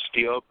Jacob to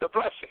steal the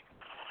blessing.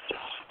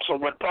 So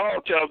when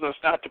Paul tells us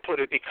not to put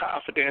any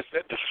confidence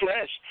in the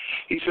flesh,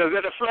 he says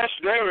in the flesh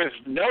there is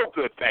no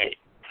good thing.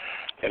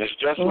 And it's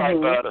just like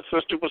the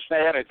sister was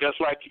saying, and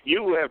just like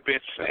you have been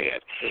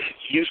saying.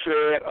 You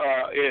said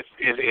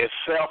it's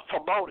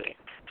self-promoting.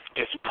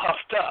 It's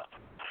puffed up.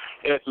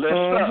 It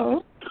lifts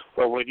up.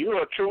 But when you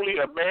are truly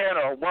a man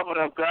or a woman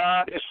of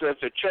God, it says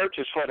the church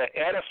is for the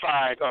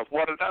edifying of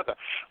one another,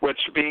 which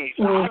means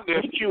I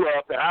lift you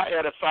up and I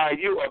edify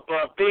you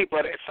above me,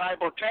 but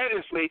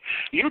simultaneously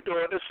you're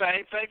doing the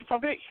same thing for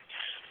me.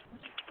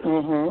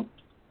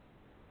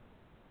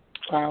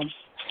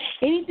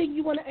 Anything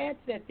you want to add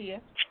to that, Thea?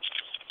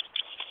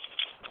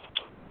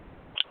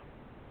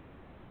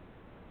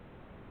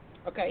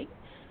 Okay.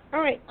 All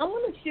right. I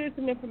want to share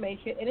some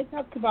information, and it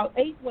talks about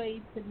 8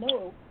 ways to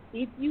know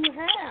if you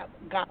have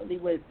godly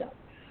wisdom.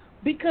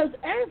 Because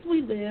as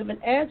we live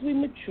and as we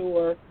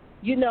mature,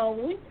 you know,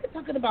 when we start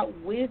talking about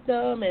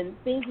wisdom and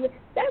things,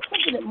 that's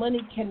something that money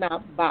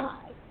cannot buy.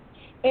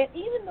 And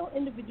even though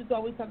individuals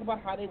always talk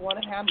about how they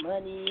want to have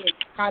money and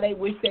how they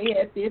wish they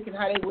had this and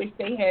how they wish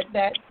they had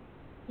that,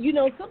 you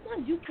know,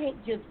 sometimes you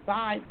can't just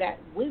buy that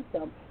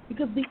wisdom,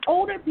 because the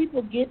older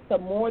people get, the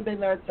more they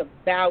learn to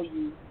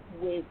value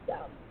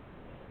wisdom.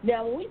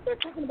 Now, when we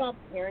start talking about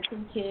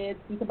parenting kids,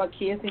 we talk about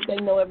kids think they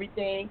know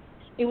everything.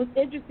 It was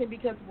interesting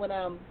because when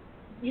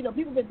you know,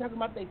 people have been talking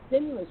about their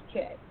stimulus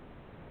check,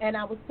 and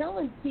I was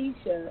telling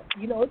Tisha,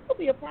 you know, it's gonna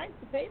be a price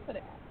to pay for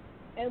that.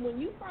 And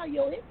when you file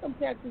your income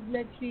taxes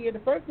next year, the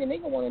first thing they're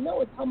gonna want to know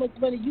is how much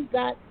money you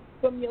got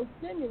from your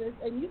stimulus,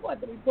 and you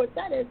got to report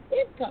that as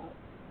income.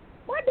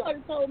 My daughter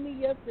told me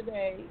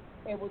yesterday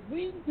and was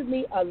reading to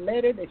me a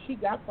letter that she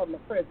got from the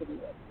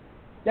president,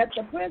 that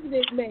the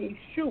president made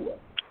sure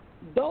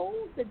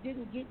those that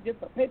didn't get just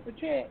a paper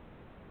check,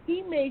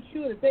 he made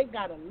sure that they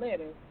got a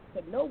letter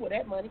to know where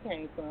that money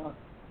came from.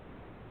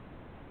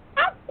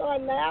 I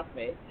started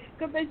laughing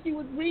because as she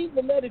was reading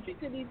the letter, she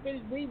couldn't even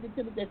finish reading it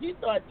to me because she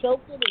started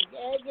choking and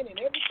gagging and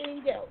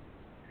everything else.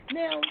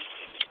 Now,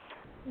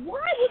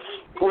 why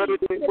would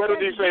we think Where did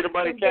he say the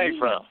money came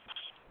from?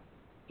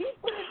 He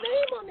put his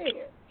name on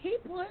there. He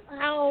put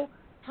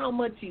how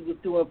much he was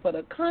doing for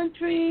the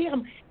country.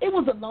 It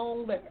was a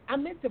long letter. I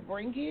meant to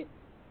bring it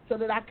so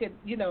that I could,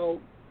 you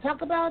know,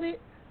 talk about it.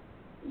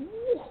 Who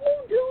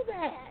do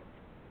that?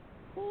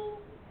 Who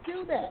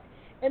do that?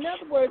 In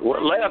other words,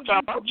 well, last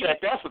time I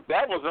checked,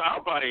 that was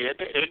our money.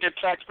 Isn't it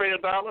taxpayer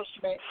dollars?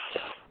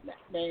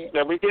 Man,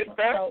 that we get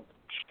back?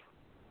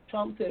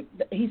 Trump said,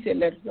 he said,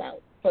 let us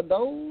out. For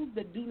those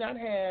that do not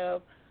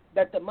have,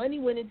 that the money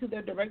went into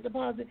their direct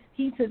deposit,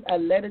 he sent a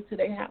letter to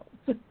their house.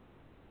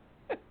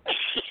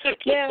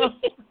 Now,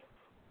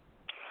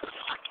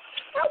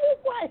 I was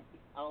like,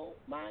 oh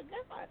my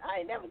God, I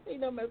ain't never seen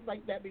no mess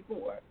like that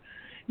before.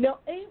 Now,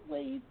 8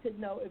 ways to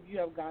know if you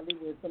have godly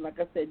wisdom. Like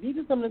I said, these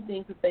are some of the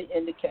things that they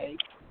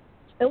indicate.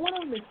 And one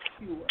of them is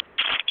pure.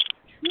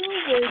 True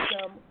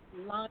wisdom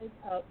lines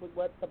up with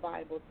what the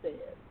Bible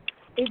says.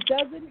 It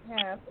doesn't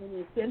have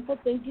any sinful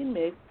thinking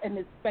mixed, and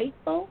is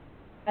faithful,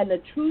 and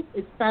the truth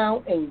is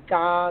found in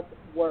God's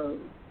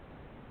word.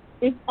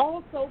 It's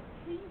also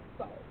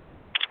peaceful.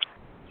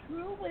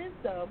 True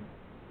wisdom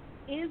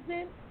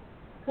isn't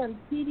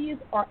contentious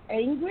or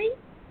angry.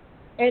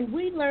 And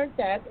we learned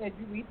that as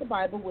you read the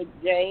Bible with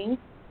James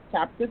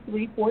chapter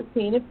 3,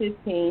 14 and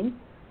 15.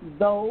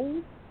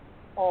 Those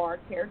are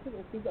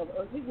characteristics of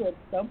earthly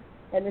wisdom.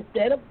 And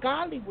instead of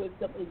godly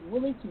wisdom is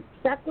willing to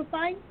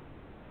sacrifice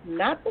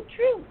not the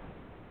truth,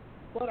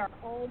 but our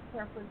own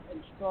preference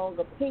and strong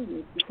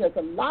opinions. Because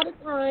a lot of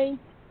times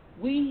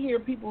we hear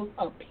people's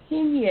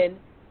opinion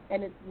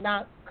and it's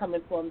not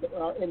coming from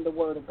in the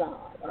Word of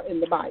God or in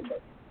the Bible.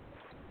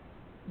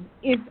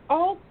 It's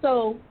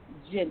also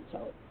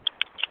gentle.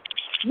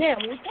 Now,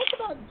 when we talk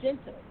about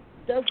gentle,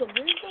 does the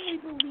wisdom we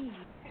believe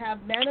have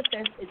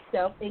manifest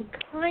itself in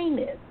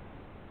kindness?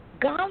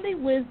 Godly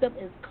wisdom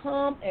is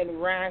calm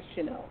and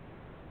rational.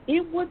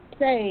 It would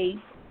say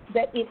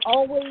that it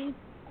always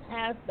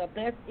has the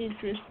best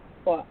interest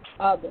for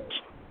others.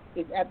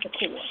 It's at the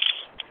core.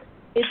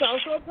 It's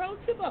also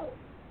approachable.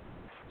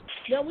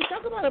 Now, when we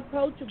talk about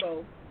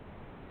approachable,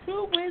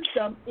 true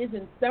wisdom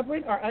isn't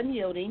stubborn or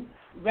unyielding.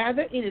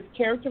 Rather, it is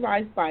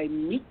characterized by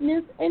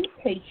meekness and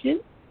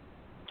patience.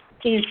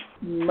 It's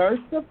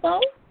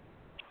merciful.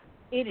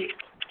 It is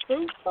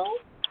truthful,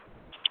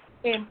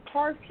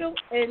 impartial,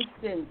 and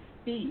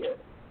sincere.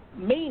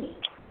 Meaning,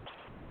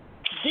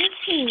 this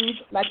seems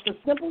like the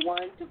simple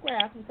one to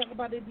grasp. We talk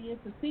about it being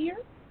sincere,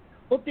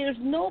 but there's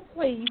no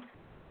place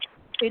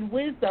in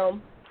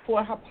wisdom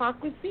for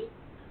hypocrisy.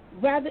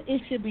 Rather,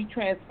 it should be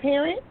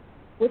transparent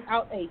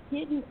without a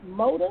hidden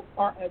motive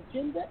or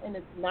agenda, and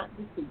it's not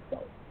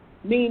deceitful.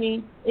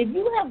 Meaning, if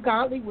you have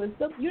godly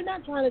wisdom, you're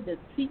not trying to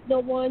deceive no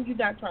one, you're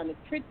not trying to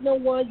trick no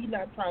one, you're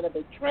not trying to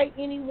betray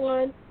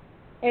anyone.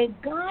 And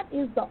God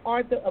is the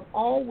author of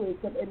all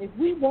wisdom, and if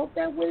we want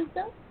that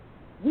wisdom,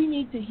 we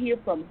need to hear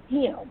from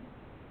Him.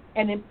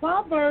 And in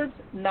Proverbs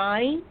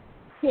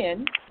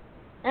 9:10,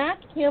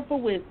 ask Him for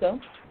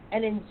wisdom,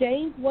 and in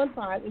James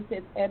 1:5, it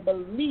says, and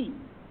believe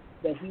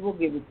that He will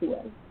give it to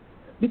us.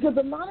 Because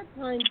a lot of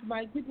times,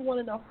 Mike, people want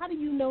to know, how do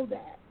you know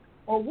that?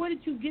 Or where did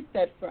you get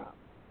that from?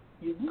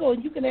 You can go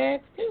and you can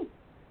ask, too.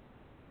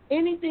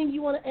 Anything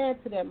you want to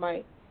add to that,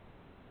 Mike?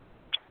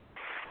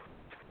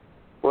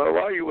 Well,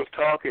 while you was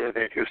talking and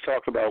you was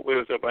talking about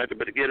wisdom, at the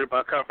beginning of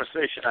my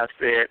conversation, I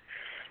said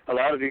a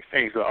lot of these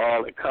things are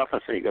all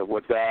encompassing of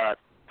what God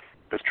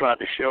is trying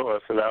to show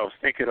us. And I was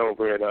thinking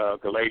over in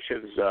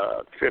Galatians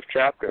 5th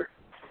chapter,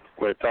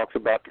 where it talks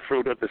about the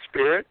fruit of the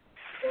Spirit.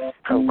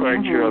 I'm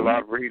quite sure a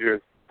lot of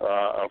readers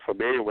are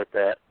familiar with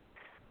that.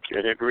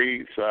 And it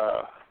reads,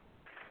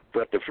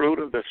 but the fruit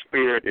of the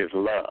Spirit is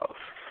love,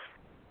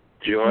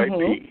 joy,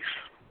 peace,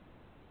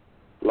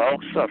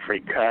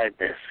 long-suffering,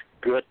 kindness,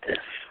 goodness,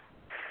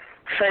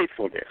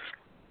 faithfulness,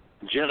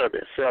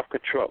 gentleness,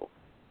 self-control.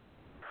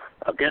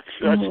 Against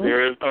such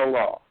there is no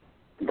law.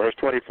 Verse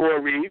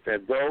 24 reads,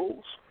 and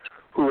those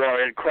who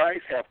are in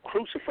Christ have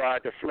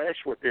crucified the flesh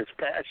with its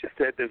passions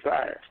and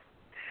desires.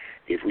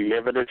 If we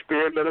live in the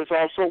Spirit, let us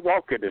also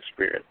walk in the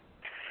Spirit.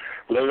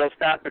 Let us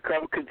not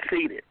become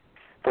conceited,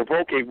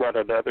 provoking one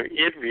another,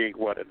 envying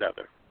one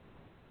another.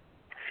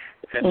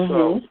 And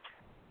so,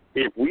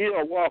 if we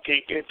are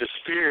walking in the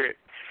Spirit,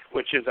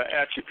 which is an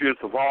attribute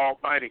of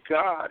Almighty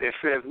God, it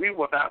says we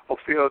will not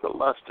fulfill the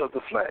lust of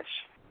the flesh.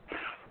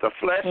 The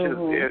flesh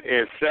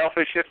is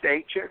selfish in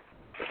nature.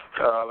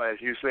 As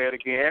you said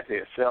again,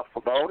 it's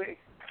self-promoting.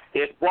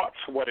 It wants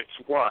what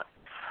it's wants.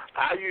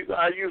 I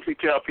usually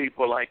tell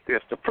people like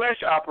this: the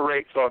flesh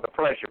operates on the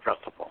pleasure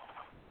principle.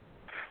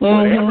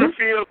 Whatever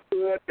feels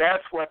good,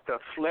 that's what the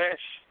flesh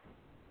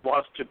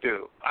wants to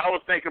do. I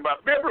was thinking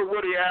about, remember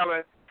Woody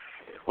Allen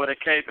when it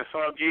came to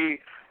Sung Yi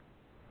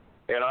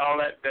and all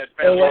that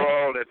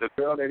world and the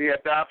girl that he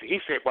adopted? He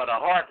said, well, the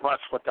heart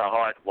wants what the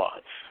heart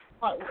wants.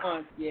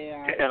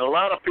 Yeah. And a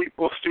lot of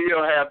people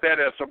still have that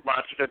as a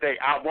mantra today.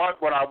 I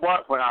want what I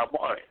want when I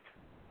want it.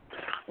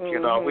 You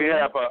know, we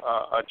have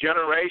a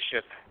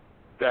generation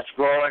that's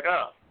growing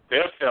up.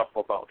 They're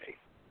self-promoting.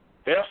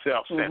 They're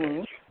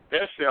self-centered.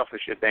 They're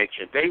selfish in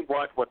nature. They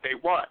want what they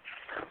want.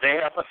 They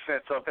have a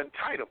sense of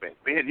entitlement.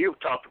 Me and you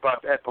talked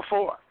about that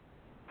before,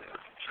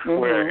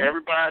 where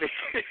everybody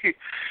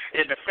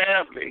in the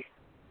family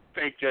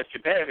think that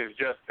your dad is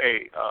just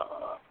a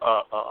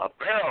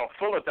barrel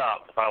full of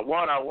dollars. I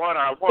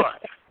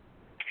want.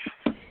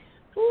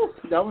 Ooh,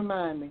 don't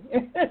remind me.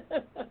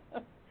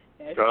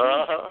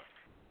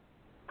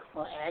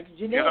 Or ask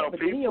Jeanette, you know,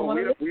 but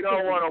people, we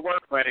don't want to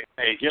work for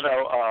anything. You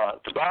know,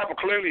 the Bible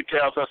clearly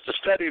tells us to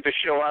study to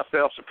show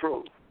ourselves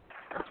approved.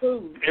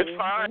 It's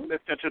fine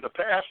listening to the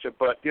pastor,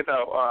 but, you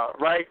know,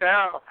 right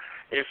now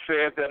it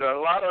says that a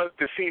lot of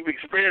deceiving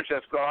spirits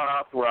has gone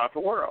out throughout the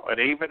world, and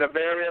even the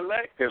very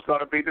elect is going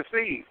to be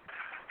deceived.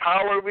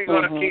 How are we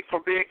going to keep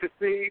from being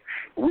deceived?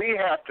 We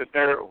have to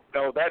know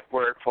that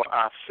word for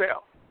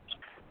ourselves.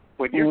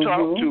 When you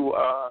talk to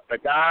the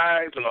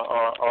guys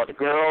or the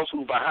girls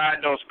who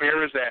behind those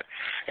mirrors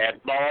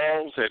at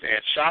malls and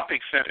shopping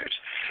centers,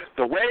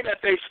 the way that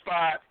they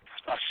spot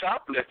a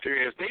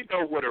shoplifter is they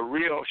know what a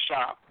real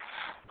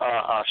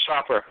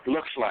shopper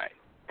looks like.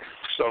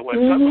 So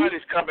when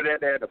somebody's coming in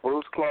there in the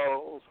blues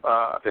clothes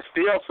to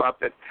steal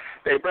something,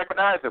 they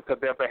recognize them because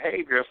their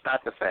behavior is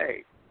not the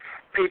same.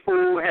 People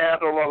who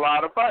handle a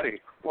lot of money,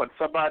 when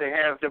somebody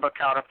hands them a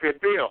counterfeit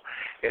bill,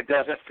 it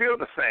doesn't feel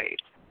the same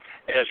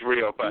as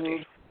real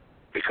money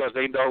because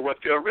they know what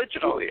the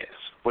original is.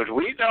 When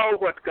we know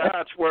what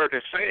God's word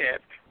is saying,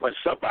 when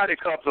somebody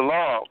comes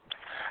along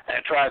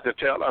and tries to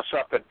tell us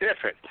something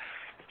different,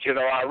 you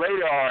know, our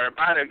radar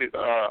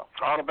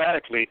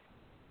automatically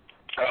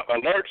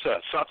alerts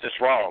us something's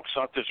wrong.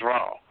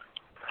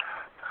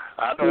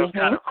 I know it's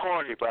kind of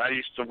corny, but I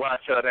used to watch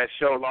that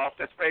show Lost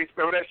in Space.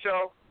 Remember that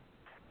show?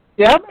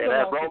 Yeah. And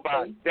that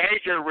robot,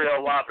 danger,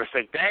 real whopper,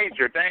 say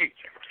danger,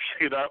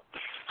 you know.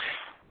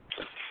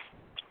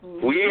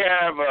 We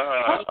have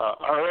a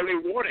early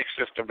warning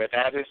system, and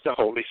that is the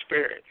Holy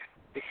Spirit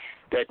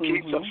that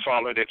keeps us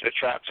falling into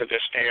traps and the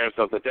snares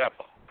of the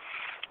devil.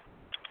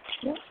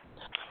 Yeah.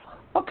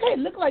 Okay,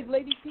 look like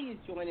Lady T is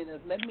joining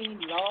us. Let me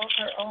log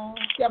her on.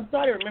 See, I'm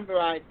sorry to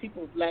remember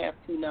people's last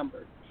two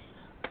numbers.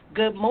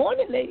 Good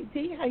morning, Lady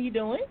T. How you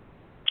doing?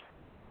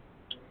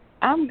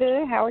 I'm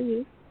good. How are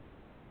you?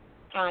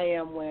 I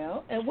am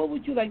well. And what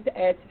would you like to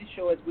add to the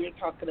show as we're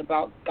talking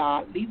about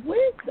godly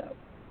wisdom?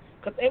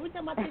 Because every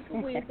time I think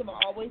of wisdom, I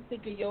always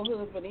think of your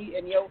husband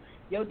and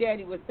your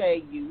daddy would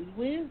say, use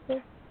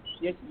wisdom.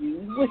 Just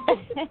use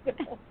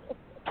wisdom.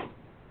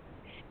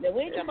 Now,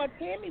 we ain't talking about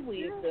Tammy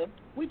wisdom.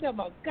 We talking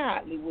about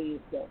godly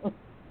wisdom.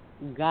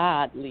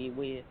 Godly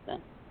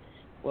wisdom.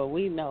 Well,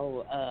 we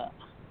know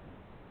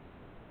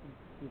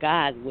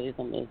God's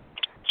wisdom is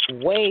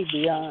way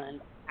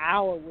beyond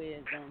our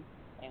wisdom,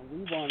 and we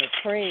want to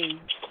pray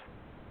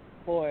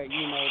for,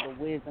 the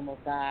wisdom of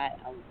God.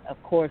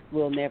 Of course,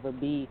 we'll never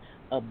be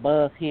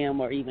above him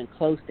or even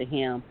close to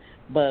him,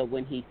 but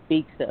when he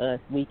speaks to us,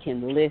 we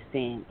can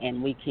listen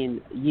and we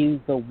can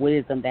use the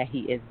wisdom that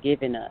he has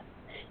given us,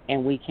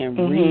 and we can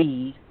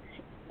read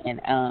and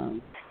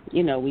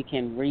we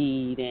can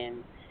read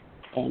and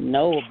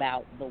know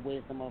about the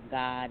wisdom of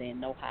God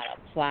and know how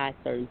to apply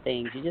certain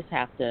things. You just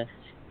have to,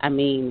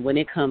 when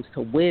it comes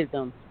to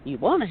wisdom, you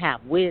want to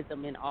have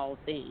wisdom in all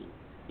things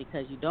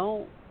because you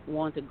don't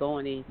want to go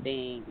into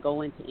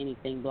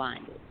anything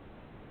blinded.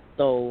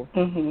 So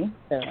I'm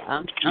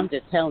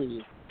just telling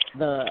you,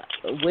 the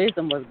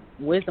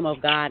wisdom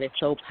of God is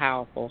so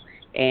powerful,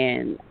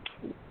 and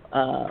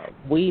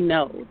we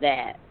know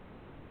that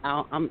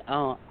I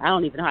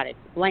don't even know how to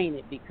explain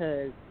it,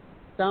 because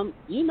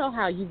you know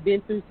how you've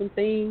been through some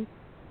things,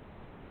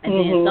 and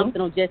then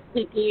something will just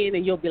kick in,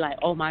 and you'll be like,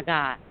 oh my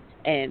God,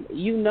 and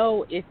you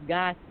know it's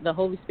God, the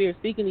Holy Spirit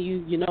speaking to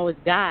you. You know it's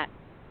God,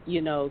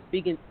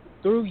 speaking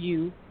through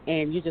you,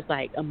 and you're just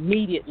like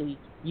immediately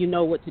you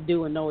know what to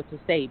do and know what to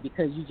say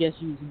because you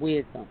just use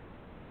wisdom.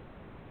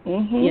 You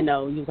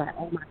was like,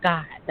 oh my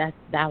God,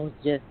 that was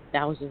just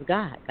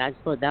God. God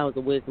just thought that was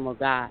the wisdom of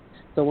God.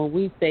 So when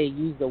we say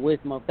use the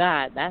wisdom of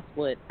God, that's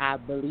what I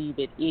believe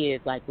it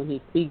is. Like when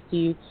He speaks to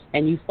you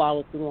and you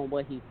follow through on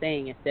what He's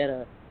saying instead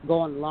of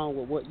going along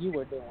with what you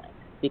were doing.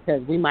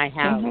 Because we might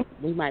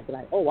be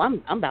like, oh,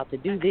 I'm about to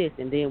do this,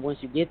 and then once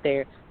you get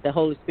there, the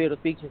Holy Spirit will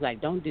speak to you like,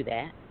 don't do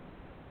that.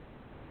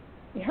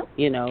 Yeah,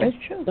 that's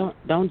true.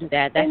 Don't do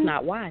that. That's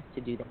not wise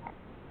to do that.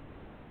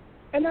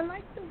 And I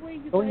like the way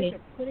you guys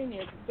are putting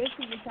it,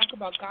 especially when you talk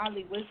about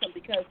godly wisdom,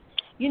 because,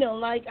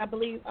 like I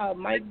believe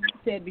Mike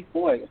said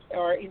before,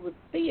 or it was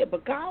Thea,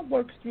 but God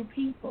works through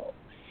people.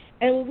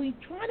 And when we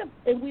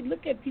we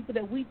look at people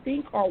that we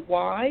think are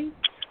wise,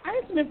 I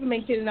have some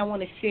information and I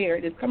want to share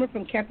it. It's coming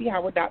from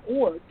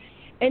CathyHoward.org.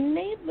 And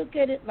they look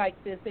at it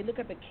like this. They look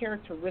at the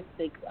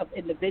characteristics of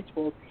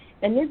individuals.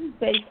 And this is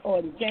based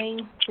on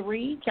James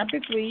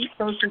chapter 3,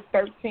 verses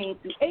 13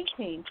 through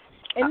 18.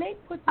 And they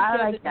put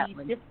together these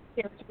different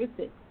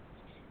characteristics.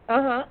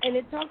 And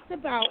it talks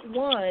about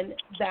one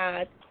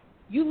that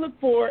you look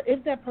for, is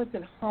that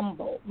person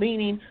humble?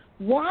 Meaning,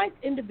 wise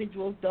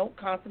individuals don't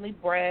constantly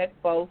brag,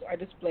 boast, or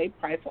display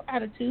prideful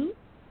attitudes.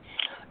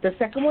 The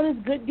second one is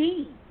good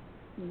deeds.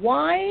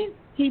 Wise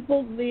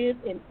people live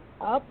in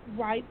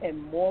upright and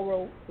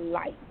moral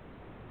life.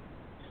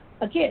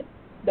 Again,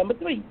 number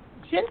 3,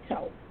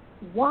 gentle.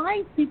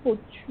 Wise people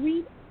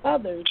treat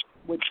others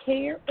with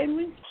care and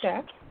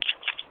respect.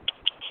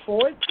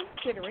 4 is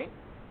considerate.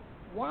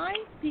 Wise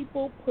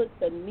people put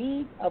the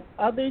needs of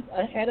others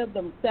ahead of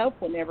themselves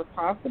whenever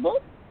possible.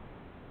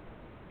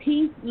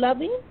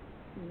 Peace-loving.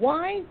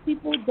 Wise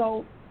people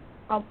don't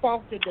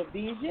foster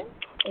division.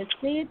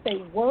 Instead, they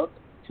work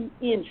to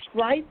end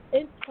strife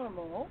and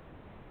turmoil.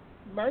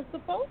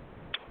 Merciful.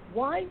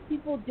 Wise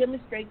people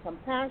demonstrate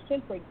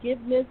compassion,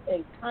 forgiveness,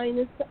 and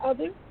kindness to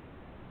others.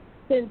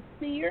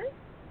 Sincere.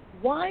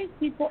 Wise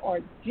people are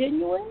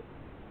genuine,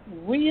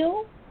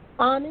 real,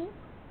 honest,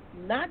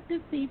 not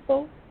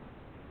deceitful,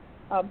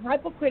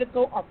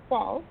 hypocritical or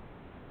false,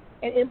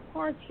 and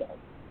impartial.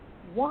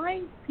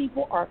 Wise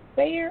people are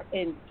fair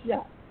and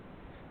just.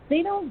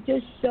 They don't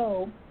just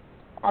show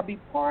or be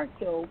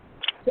partial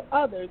to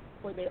others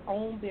for their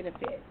own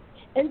benefit.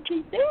 And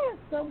see, there are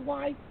some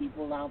wise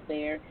people out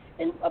there,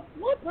 and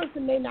one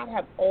person may not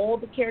have all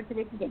the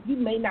characteristics, and you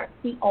may not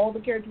see all the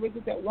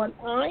characteristics at one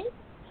time,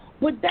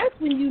 but that's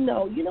when you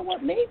know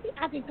what, maybe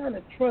I can kind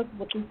of trust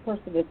what this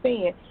person is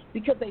saying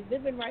because they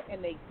living right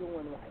and they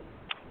doing right.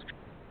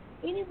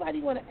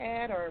 Anybody want to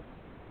add or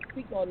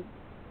speak on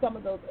some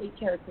of those 8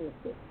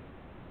 characteristics?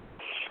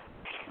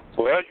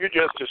 Well, you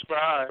just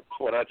described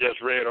what I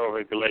just read over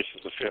in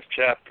Galatians, the 5th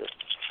chapter.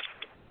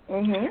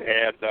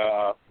 And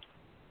I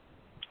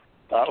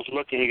was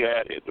looking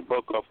at the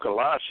book of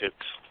Colossians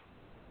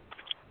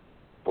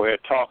where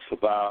it talks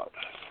about,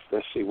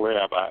 let's see, where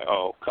am I?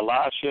 Oh,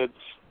 Colossians,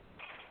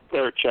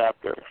 3rd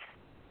chapter.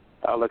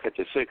 I'll look at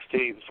the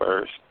 16th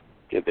verse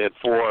and then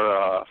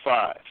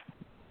 5.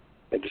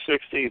 In the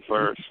 16th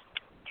verse,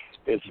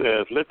 it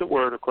says, let the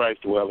word of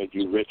Christ dwell in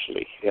you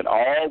richly in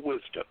all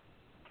wisdom,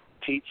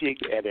 teaching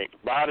and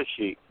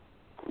admonishing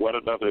one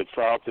another in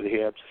psalms and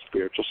hymns and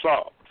spiritual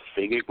songs,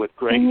 singing with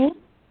grace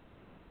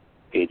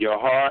in your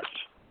hearts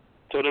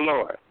to the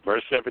Lord.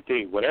 Verse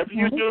 17, whatever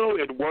you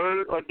do in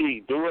word or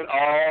deed, do it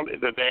all in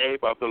the name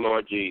of the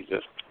Lord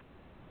Jesus,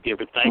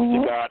 giving thanks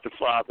to God the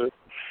Father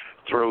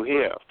through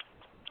Him.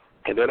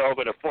 And then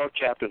over the 4th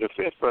chapter, the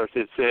 5th verse,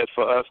 it says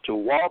for us to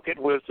walk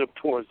in wisdom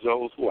towards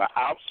those who are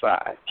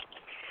outside,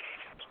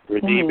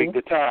 redeeming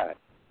the time,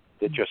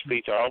 that your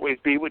speech always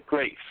be with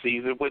grace,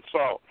 seasoned with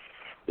salt,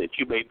 that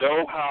you may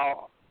know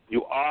how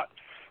you ought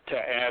to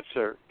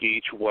answer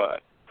each one.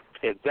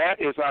 And that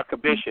is our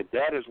commission.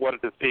 That is one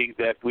of the things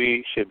that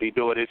we should be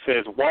doing. It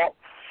says walk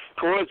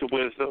towards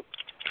wisdom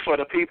for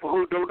the people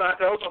who do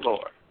not know the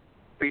Lord.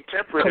 Be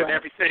temperate in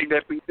everything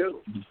that we do.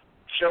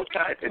 Show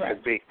kindness and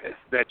meekness,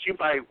 that you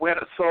might win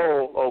a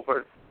soul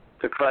over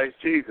to Christ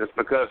Jesus,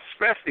 because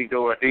especially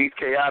during these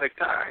chaotic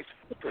times,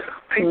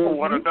 people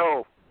want to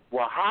know,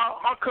 well,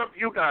 how come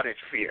you not in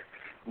fear?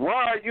 Why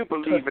are you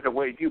believing the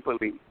way you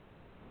believe?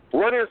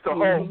 What is the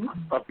hope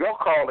of your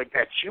calling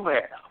that you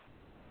have?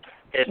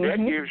 And that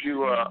gives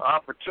you an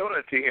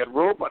opportunity and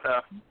room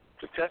enough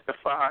to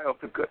testify of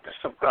the goodness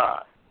of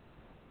God.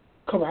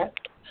 Correct.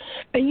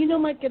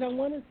 And Mike, and I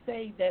want to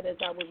say that as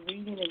I was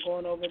reading and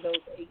going over those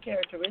 8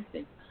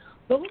 characteristics,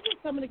 those are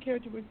some of the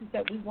characteristics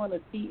that we want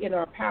to see in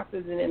our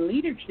pastors and in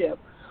leadership.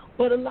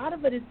 But a lot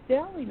of it is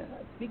failing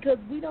us because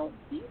we don't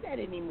see that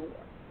anymore.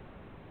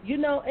 You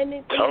know, and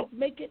it's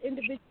making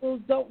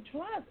individuals don't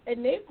trust,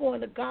 and they're going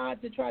to God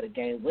to try to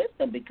gain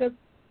wisdom because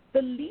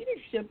the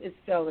leadership is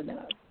failing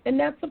us, and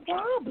that's a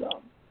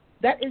problem.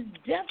 That is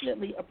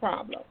definitely a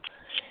problem.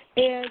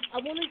 And I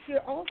want to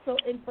share also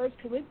in 1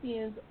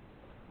 Corinthians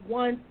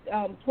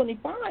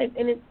 1:25,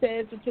 and it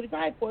says in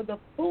 25, for the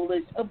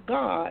foolishness of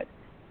God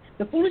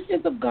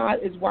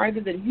is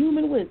wiser than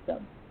human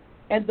wisdom,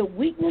 and the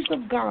weakness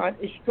of God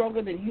is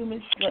stronger than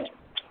human strength.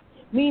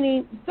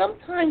 Meaning,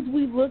 sometimes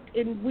we look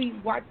and we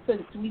watch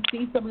and we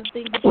see some of the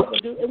things that people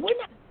do, and we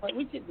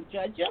shouldn't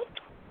judge them,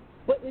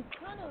 but it's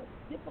kind of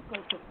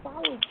difficult to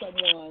follow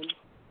someone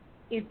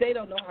if they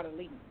don't know how to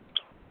lead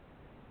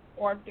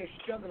or if they're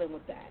struggling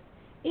with that.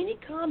 Any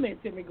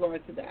comments in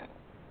regards to that?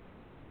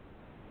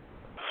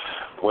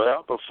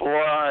 Well,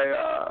 before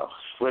I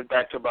went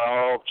back to my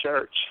home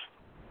church,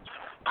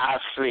 I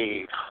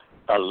seen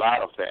a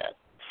lot of that.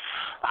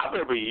 I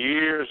remember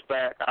years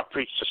back, I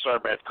preached a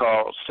sermon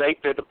called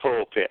Satan in the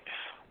Pulpit.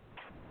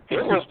 It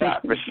was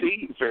not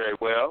received very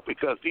well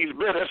because these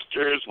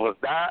ministers was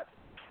not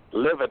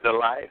living the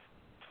life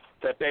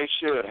that they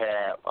should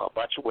have. A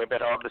bunch of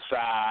women on the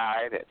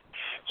side and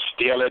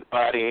stealing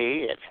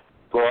money and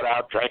going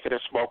out drinking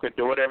and smoking,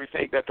 doing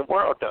everything that the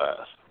world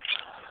does.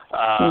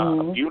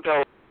 You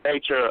know the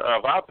nature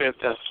of our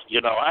business.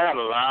 You know, I had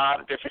a lot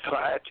of different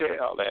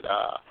clientele, and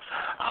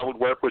I would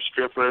work with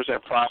strippers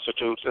and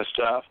prostitutes and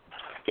stuff.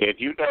 And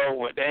you know,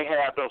 when they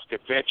have those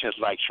conventions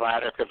like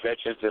Shriner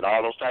conventions and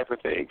all those type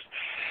of things,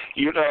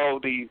 you know,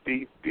 these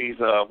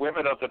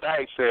women of the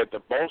night said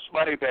the most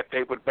money that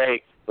they would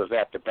make was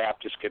at the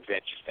Baptist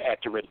conventions, at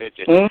the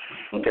religion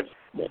convention.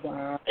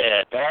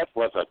 And that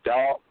was a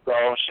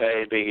doggone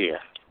shame to hear.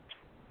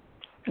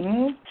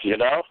 You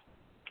know?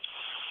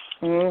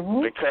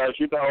 Because,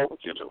 you know,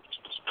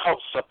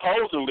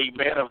 supposedly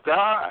men of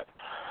God,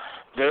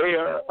 they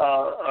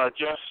are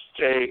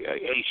just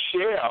a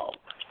shell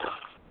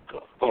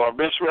or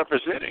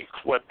misrepresenting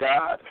what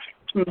God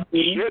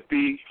should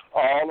be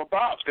all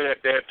about.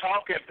 They're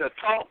talking the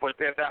talk, but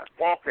they're not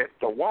walking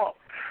the walk.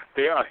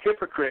 They are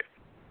hypocrite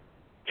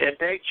in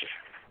nature.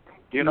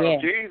 You know,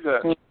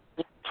 Jesus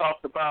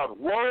talked about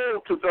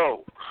woe to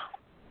those.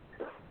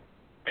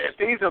 And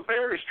these are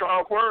very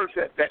strong words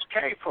that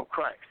came from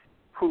Christ,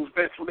 who's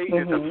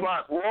misleading the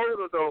flock. Woe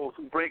to those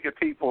who bring in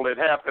people and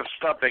have them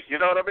stomach. You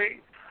know what I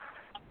mean?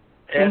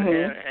 And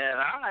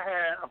I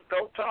have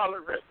no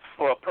tolerance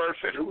for a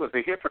person who is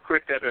a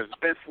hypocrite that is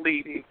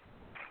misleading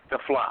the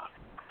flock.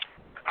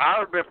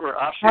 I remember,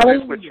 I'll share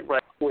this with you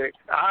right quick.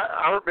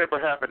 I remember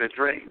having a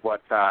dream one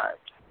time.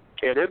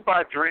 And in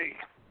my dream,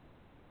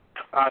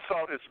 I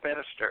saw this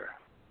minister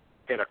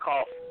in a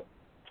coffin.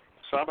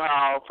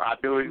 Somehow I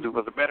knew he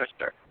was a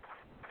minister.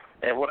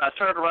 And when I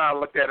turned around and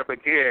looked at him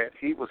again,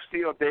 he was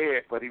still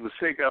dead, but he was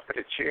sitting up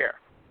in a chair.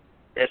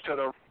 And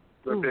so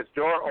this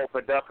door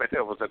opened up, and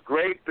there was a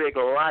great big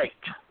light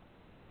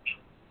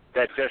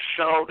that just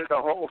shone in the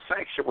whole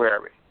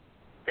sanctuary.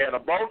 And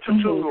a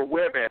multitude of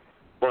women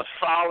was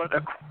followed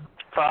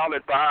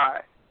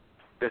by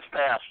this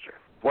pastor,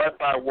 one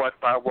by one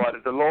by one.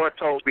 And the Lord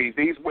told me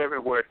these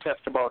women were a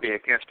testimony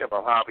against him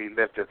of how he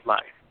lived his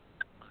life.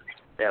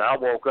 And I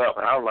woke up,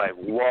 and I was like,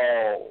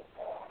 whoa.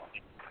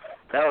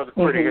 That was a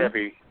pretty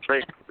heavy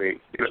dream for me.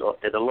 You know,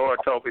 and the Lord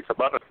told me some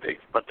other things.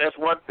 But that's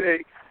one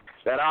thing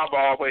that I've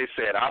always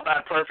said. I'm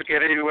not perfect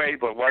in any way,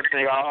 but one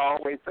thing I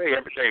always say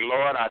every day,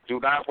 Lord, I do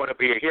not want to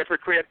be a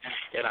hypocrite,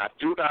 and I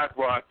do not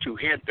want to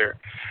hinder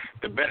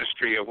the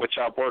ministry of which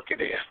I'm working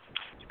in.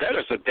 That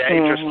is a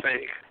dangerous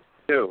thing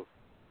to do.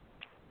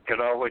 You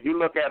know, when you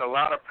look at a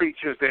lot of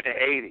preachers in the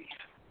 80s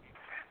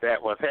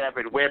that was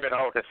having women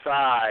on the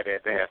side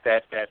and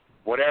that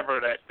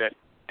whatever that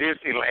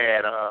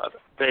Disneyland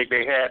thing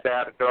they had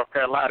down in North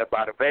Carolina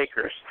by the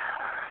Bakers,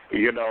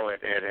 you know,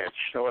 and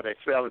showing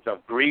themselves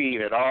of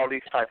greed and all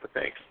these type of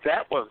things.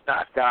 That was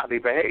not godly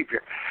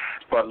behavior.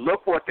 But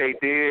look what they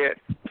did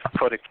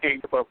for the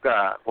kingdom of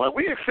God. When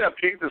we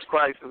accept Jesus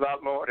Christ as our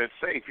Lord and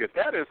Savior,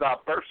 that is our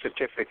birth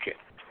certificate.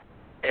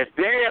 And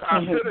then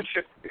our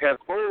citizenship has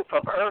moved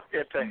from earth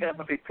into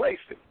heavenly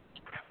places.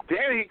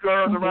 Then he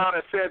goes around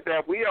and said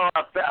that we are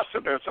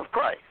ambassadors of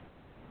Christ.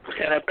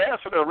 An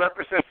ambassador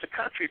represents the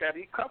country that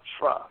he comes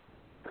from.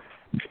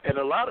 And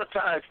a lot of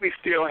times we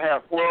still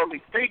have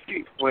worldly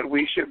thinking when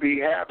we should be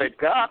having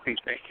godly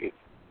thinking.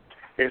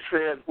 It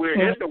says we're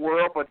in the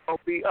world, but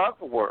don't be of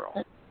the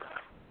world.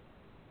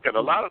 And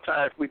a lot of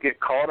times we get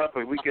caught up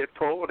and we get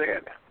pulled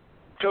in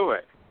to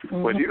it.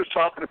 When you was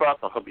talking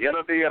about the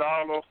community and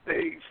all those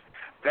things,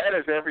 that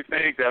is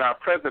everything that our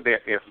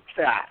president is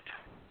not.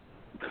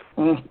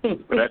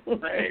 But at the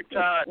same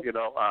time, you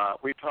know,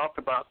 we talked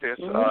about this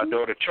during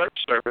the church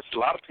service. A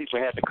lot of people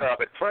had to come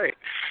and pray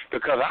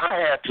because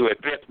I had to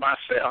admit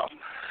myself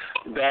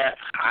that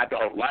I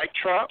don't like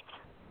Trump.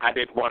 I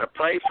didn't want to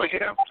pray for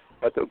him,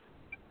 but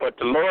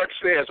the Lord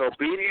says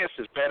obedience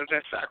is better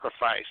than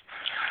sacrifice.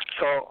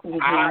 So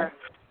I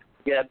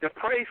had to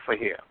pray for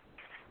him.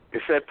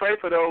 It said pray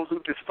for those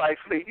who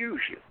despitefully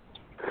use you.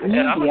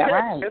 And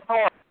I'm it's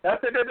hard.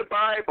 Nothing in the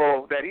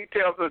Bible that he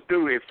tells us to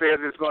do, it says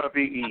it's going to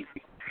be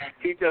easy.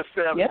 He just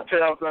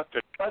tells us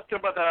to trust him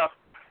enough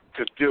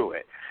to do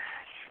it.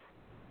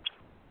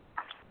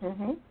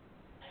 Mhm.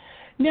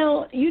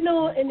 Now, you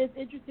know, and it's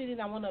interesting,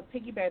 and I want to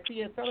piggyback.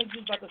 Thea, it sounded like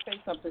you was about to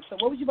say something. So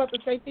what was you about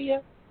to say,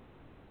 Thea?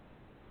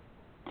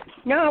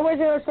 No, I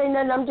wasn't going to say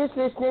nothing. I'm just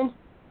listening.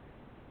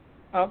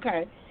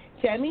 Okay.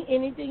 Tammy,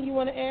 anything you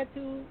want to add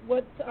to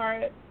what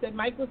that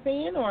Mike was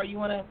saying, or you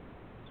want to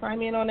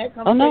chime in on that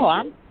conversation? Oh, no,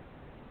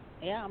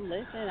 I'm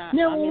listening.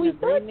 Now, I'm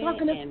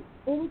when in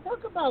we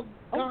talk about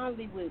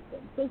godly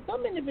wisdom, so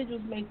some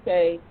individuals may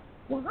say,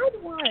 well, how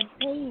do I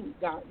attain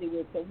godly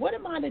wisdom? What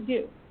am I to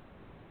do?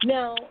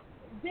 Now,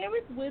 there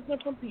is wisdom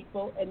from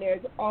people, and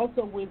there's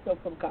also wisdom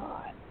from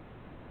God.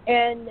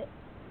 And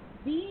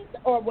these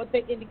are what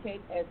they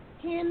indicate as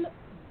 10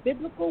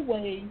 biblical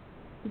ways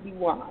to be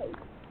wise.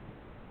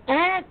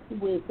 Ask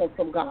wisdom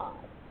from God.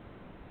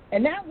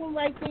 And that one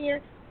right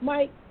there,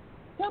 Mike,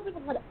 tell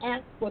people how to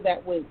ask for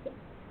that wisdom.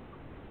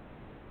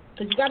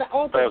 Because you got to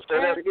also say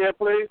that again,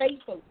 please.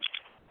 Faithfully.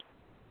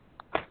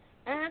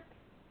 Ask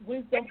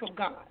wisdom from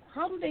God.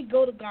 How do they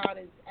go to God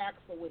and ask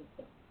for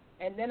wisdom?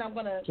 And then I'm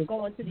going to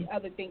go into the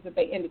other things that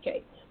they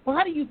indicate. Well,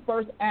 how do you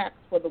first ask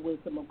for the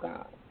wisdom of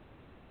God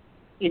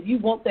if you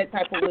want that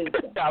type of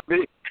wisdom? I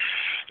mean,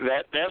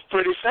 that's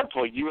pretty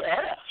simple. You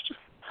ask.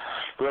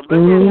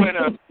 Remember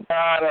when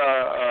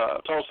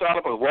God told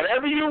Solomon,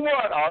 whatever you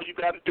want, all you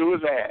got to do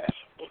is ask.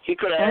 He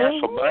could have asked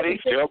for money,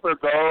 silver,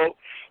 gold.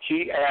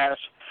 He asked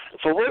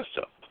for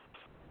wisdom.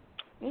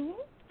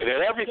 Mm-hmm. And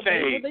in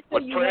everything,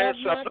 with prayer and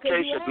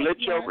supplication, let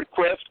your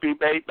request be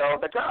made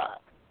known to God.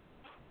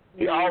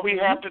 All we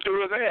have to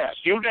do is ask.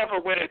 You never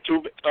went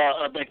into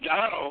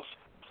McDonald's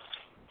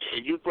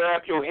and you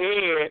grabbed your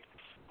head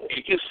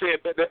and you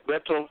said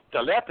mental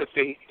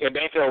telepathy and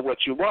they know what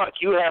you want.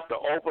 You have to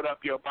open up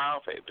your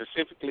mouth and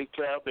specifically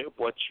tell them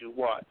what you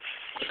want.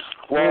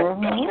 Well,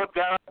 that's what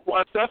God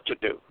wants us to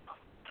do.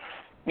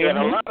 And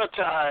a lot of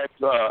times,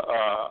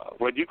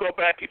 when you go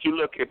back and you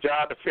look at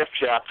John the 5th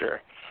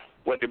chapter,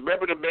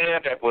 remember the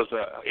man that was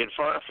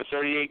infirm for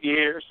 38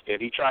 years,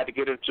 and he tried to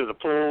get into the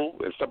pool,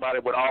 and somebody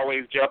would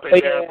always jump in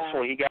there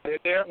before he got in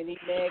there? And he's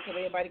mad because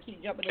everybody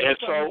keeps jumping in. And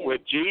so when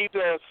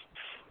Jesus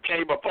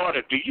came upon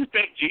it, do you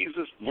think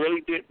Jesus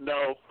really didn't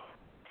know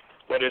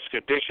what his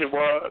condition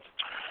was?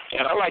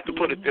 And I like to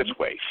put it this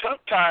way.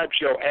 Sometimes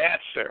your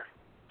answer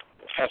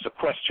has a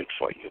question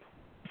for you.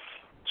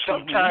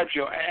 Sometimes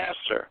your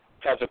answer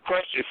has a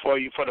question for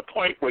you for the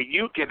point where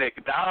you can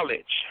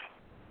acknowledge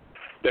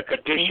the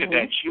condition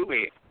that you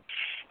in.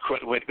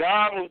 When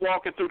God was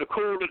walking through the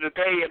cool of the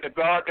day in the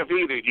Garden of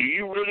Eden, do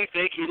you really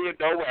think he didn't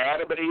know where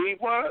Adam and Eve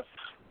was?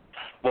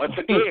 Once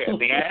again,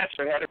 the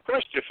answer had a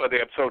question for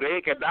them, so they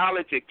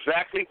acknowledge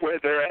exactly where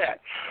they're at.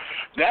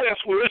 That is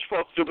what we're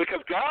supposed to do,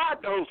 because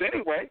God knows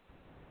anyway.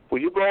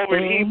 When you go over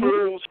in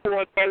Hebrews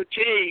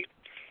 4:13,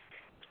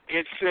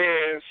 it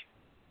says,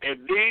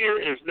 and there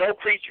is no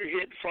creature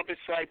hidden from his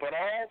sight, but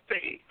all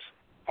things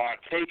are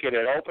taken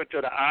and open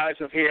to the eyes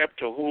of him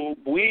to whom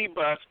we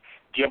must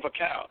give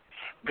account.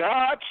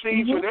 God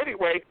sees it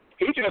anyway.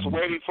 He's just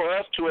waiting for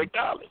us to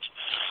acknowledge.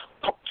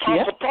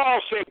 Apostle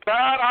Paul said,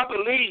 God, I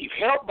believe.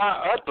 Help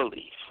my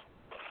unbelief.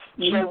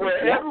 So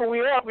wherever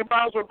we are, we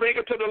might as well bring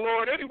it to the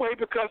Lord anyway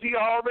because he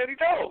already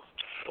knows.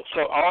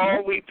 So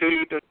all we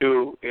need to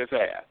do is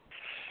ask.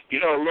 You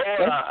know,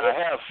 Lord, I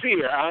have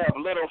fear. I have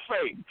little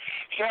faith.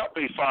 Help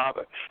me,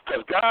 Father,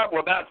 because God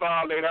will not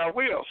violate our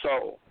will.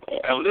 So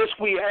unless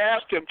we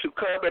ask him to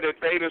come and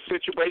invade a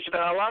situation in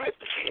our life,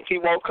 he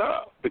won't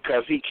come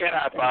because he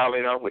cannot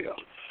violate our will.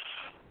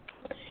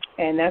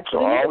 And that's so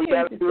all we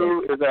got to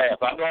do is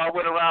ask. I know I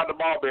went around the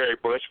mulberry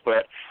bush,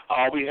 but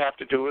all we have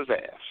to do is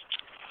ask.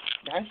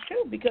 That's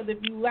true, because if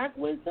you lack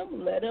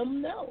wisdom, let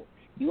them know.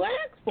 You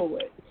ask for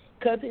it,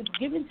 because it's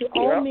given to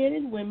all men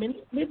and women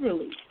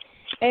liberally.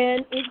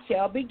 And it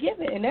shall be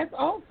given. And that's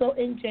also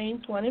in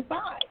James 1:5.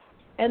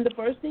 And the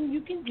first thing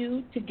you can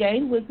do to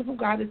gain wisdom from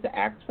God is to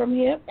ask from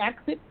him, ask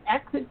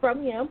it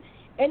from him,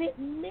 and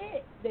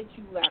admit that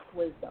you lack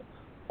wisdom.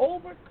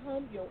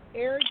 Overcome your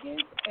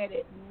arrogance and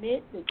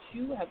admit that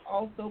you have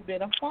also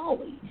been a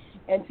folly.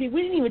 And see,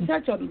 we didn't even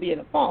touch on being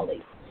a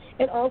folly.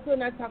 And also,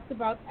 and I talked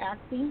about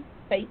acting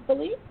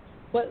faithfully,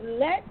 but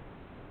let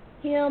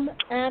him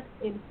act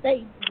in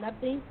faith,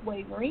 nothing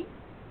wavering.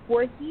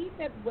 For he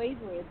that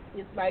wavereth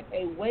is like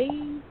a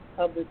wave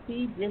of the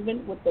sea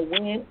driven with the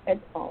wind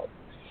and tossed.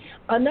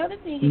 Another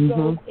thing it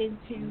goes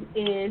into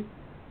is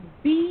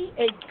be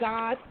a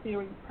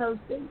God-fearing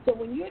person. So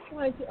when you're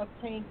trying to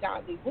obtain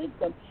godly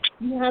wisdom,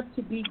 you have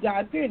to be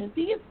God-fearing. And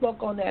Thea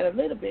spoke on that a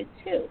little bit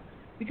too,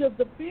 because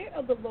the fear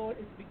of the Lord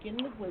is the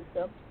beginning of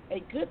wisdom.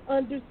 A good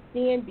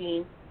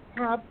understanding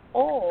have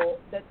all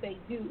that they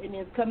do, and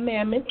his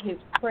commandment, his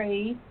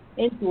praise,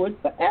 endures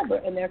forever.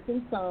 And that's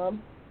in Psalms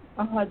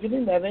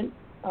 111,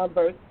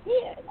 verse 10.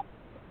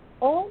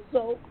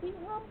 Also, be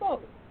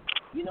humble.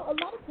 You know, a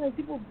lot of times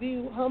people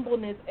view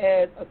humbleness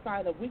as a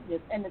sign of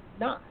weakness, and it's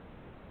not.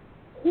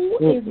 Who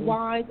is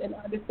wise and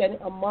understanding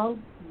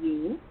among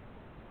you?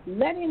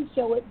 Let him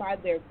show it by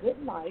their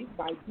good life,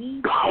 by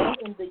deeds done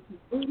in the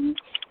humility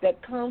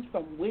that comes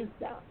from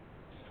wisdom.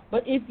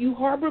 But if you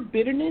harbor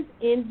bitterness,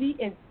 envy,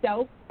 and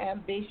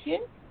self-ambition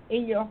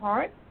in your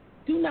heart,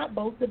 do not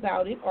boast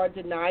about it or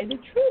deny the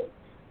truth.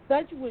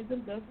 Such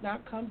wisdom does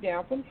not come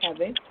down from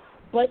heaven,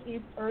 but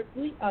is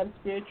earthly,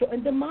 unspiritual,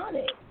 and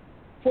demonic.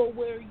 For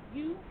where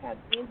you have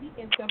envy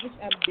and selfish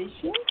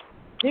ambition,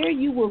 there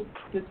you will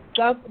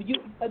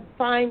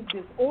find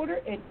disorder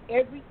and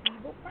every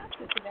evil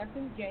practice. And that's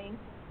in James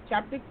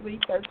chapter 3,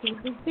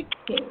 13 through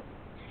 16.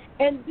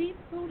 And be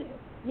prudent,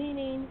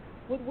 meaning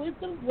with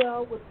wisdom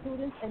dwell with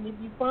prudence, and if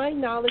you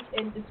find knowledge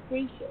and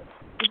discretion,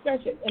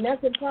 and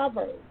that's in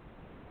Proverbs.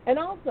 And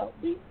also,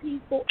 be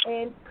peaceful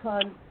and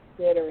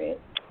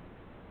considerate.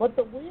 But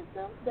the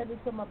wisdom that is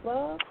from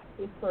above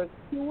is first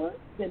pure,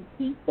 then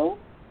peaceful,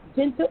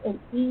 gentle, and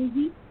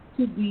easy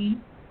to be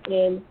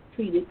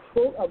entreated,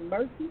 full of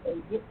mercy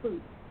and good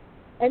fruit.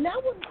 And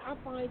that one I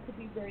find to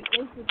be very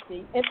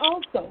interesting. And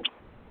also,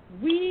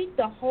 read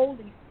the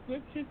Holy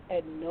Scriptures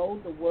and know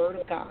the Word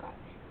of God.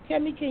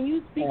 Tammy, can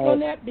you speak on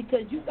that?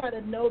 Because you got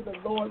to know the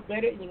Lord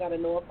better, and you got to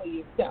know it for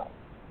yourself.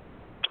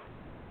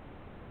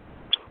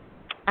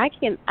 I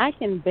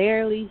can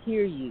barely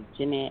hear you,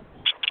 Jeanette.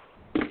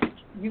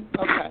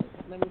 Okay?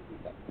 Let me see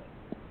something.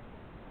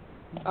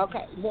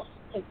 Okay.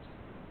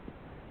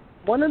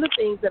 One of the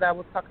things that I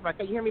was talking about.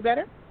 Can you hear me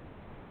better?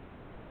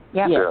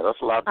 Yeah,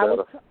 that's a lot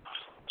better.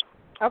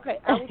 I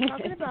was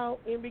talking about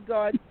in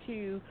regard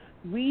to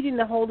reading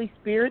the Holy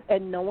Spirit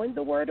and knowing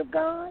the Word of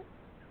God,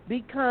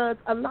 because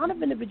a lot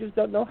of individuals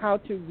don't know how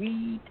to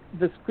read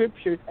the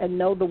Scriptures and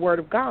know the Word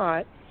of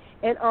God,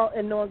 and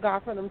knowing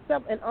God for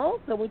themselves. And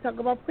also, we talk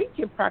about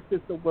preaching,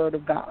 practice the Word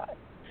of God,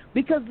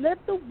 because let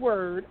the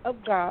Word of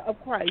God, of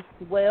Christ,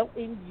 dwell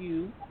in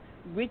you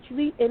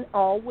richly in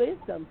all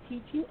wisdom,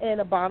 teaching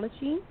and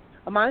admonishing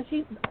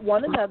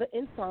one another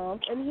in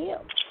psalms and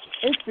hymns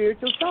and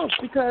spiritual songs,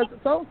 because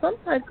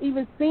sometimes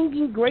even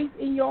singing grace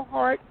in your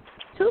heart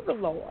to the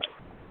Lord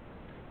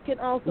can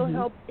also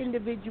help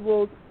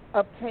individuals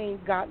obtain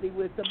godly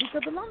wisdom,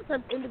 because a lot of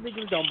times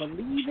individuals don't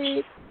believe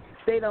it.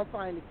 They don't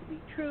find it to be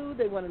true.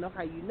 They want to know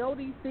how you know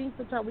these things.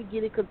 Sometimes we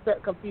get it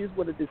confused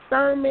with a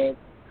discernment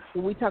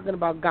when we're talking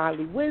about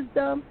godly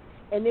wisdom,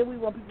 and then we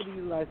want people to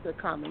utilize their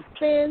common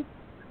sense.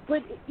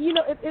 But,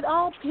 it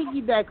all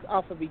piggybacks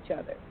off of each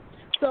other.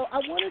 So I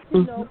wanted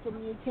to know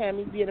from you,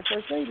 Tammy, being the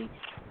First Lady,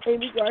 in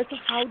regards to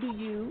how do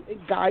you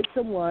guide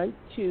someone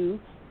to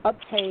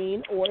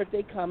obtain, or if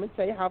they come and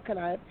say, how can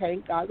I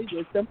obtain godly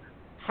wisdom,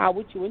 how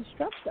would you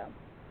instruct them?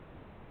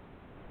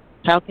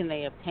 How can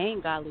they obtain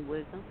godly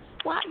wisdom?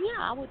 Well,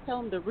 yeah, I would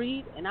tell them to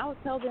read, and I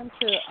would tell them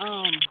to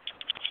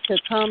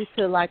come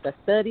to like a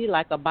study,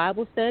 like a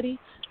Bible study,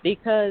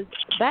 because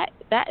that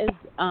is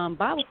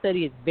Bible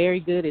study is very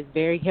good. It's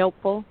very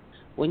helpful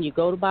when you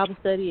go to Bible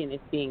study and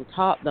it's being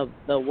taught.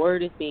 The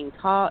word is being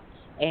taught,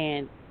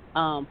 and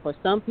for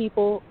some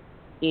people,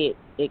 it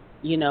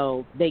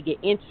they get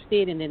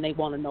interested and then they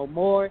want to know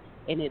more,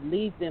 and it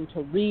leads them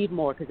to read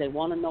more because they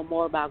want to know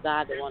more about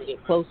God. They want to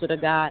get closer to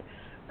God.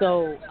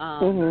 So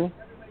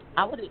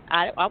I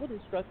would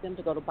instruct them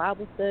to go to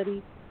Bible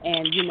study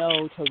and,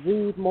 to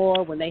read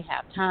more when they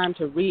have time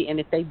to read. And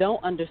if they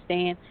don't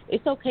understand,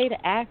 it's okay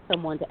to ask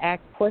someone, to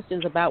ask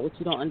questions about what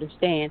you don't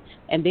understand,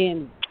 and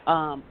then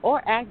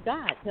or ask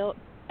God.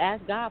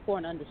 Ask God for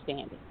an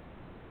understanding.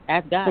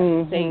 Ask God.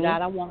 Say,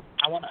 God, I want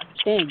to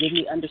understand. Give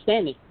me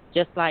understanding.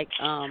 Just like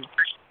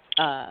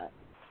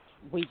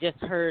we just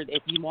heard,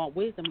 if you want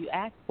wisdom, you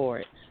ask for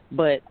it.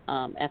 But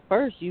at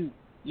first,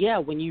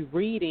 when you're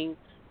reading,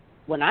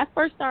 when I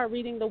first started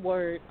reading the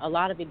Word, a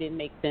lot of it didn't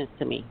make sense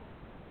to me.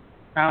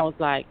 I was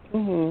like, I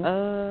don't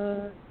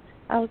know what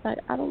I was like,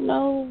 I don't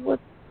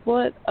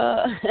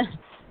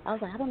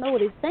know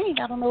what it's saying.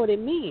 I don't know what it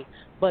means.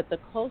 But the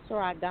closer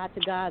I got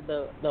to God,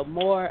 the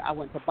more I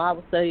went to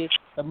Bible study,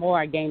 the more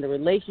I gained a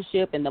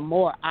relationship, and the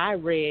more I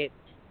read,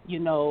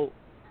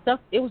 stuff,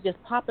 it was just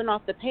popping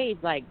off the page,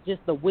 like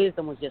just the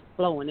wisdom was just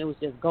flowing. It was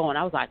just going.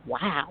 I was like,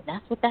 wow,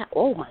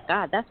 oh my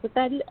God, that's what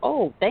that is.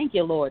 Oh, thank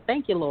you, Lord.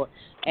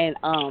 And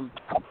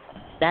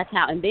that's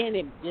how, and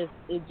then it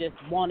just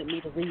wanted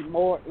me to read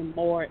more and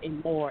more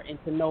and more, and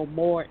to know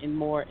more and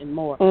more and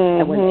more.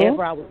 And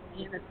whenever I was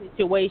in a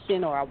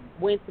situation or I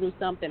went through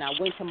something, I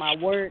went to my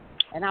Word,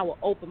 and I would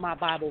open my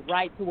Bible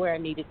right to where I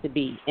needed to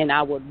be, and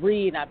I would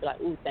read, and I'd be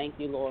like, ooh, thank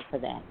you, Lord, for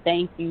that.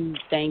 Thank you.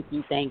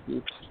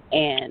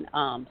 And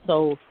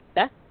so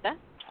that's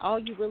all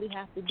you really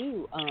have to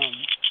do.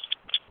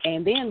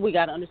 And then we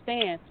got to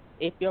understand,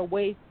 if your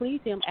ways please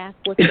Him, ask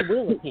what's the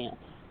will of Him.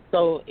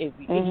 So if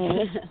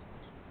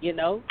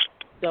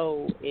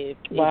so if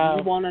you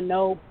want to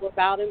know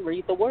about Him,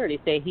 read the Word.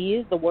 It said He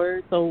is the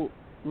Word, so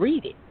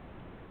read it.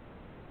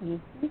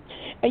 And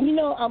I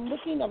was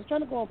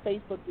trying to go on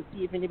Facebook to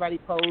see if anybody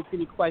posed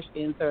any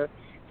questions or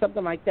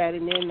something like that,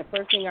 and then the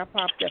first thing that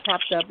popped up,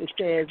 it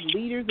says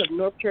leaders of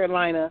North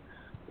Carolina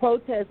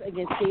protest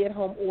against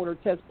stay-at-home order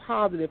test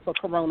positive for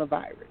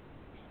coronavirus.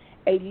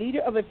 A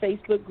leader of a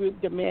Facebook group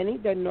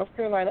demanding that North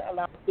Carolina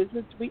allow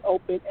business to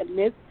reopen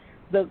amidst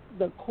the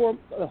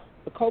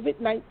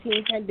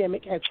COVID-19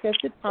 pandemic has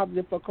tested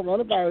positive for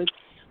coronavirus,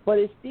 but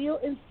is still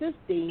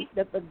insisting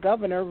that the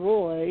governor,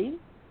 Roy,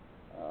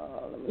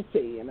 let me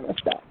see, and I'm going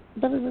to stop.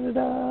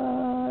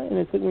 And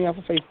it took me off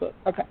of Facebook.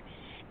 Okay.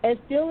 And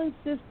still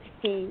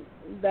insisting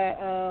that,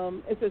 oh,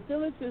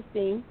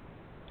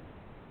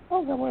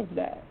 God, what is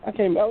that? I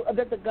can't remember.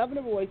 That the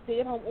Governor Roy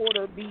stay-at-home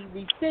order be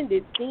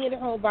rescinded. Staying at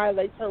home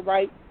violates her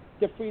right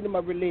to freedom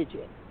of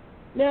religion.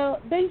 Now,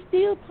 they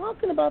still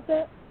talking about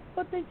that,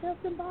 but they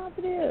testing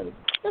positive.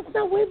 That's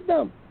not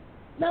wisdom.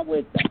 Not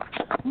wisdom.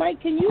 Mike,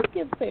 can you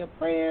say a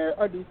prayer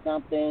or do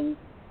something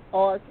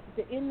or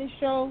to end this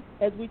show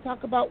as we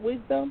talk about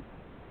wisdom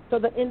so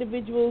that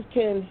individuals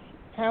can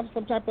have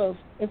some type of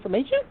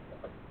information?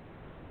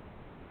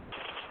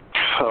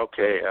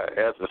 Okay,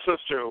 as the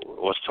sister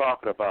was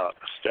talking about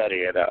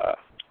studying, I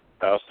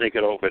was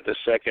thinking over the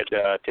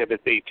 2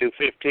 Timothy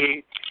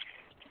 2:15.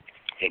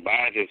 And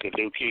mine is the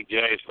New King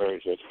James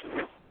Version,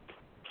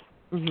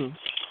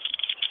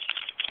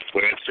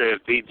 where it says,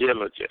 "Be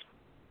diligent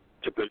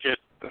to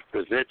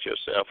present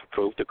yourself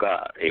approved to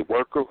God, a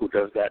worker who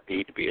does not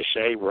need to be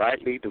ashamed,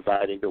 rightly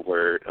dividing the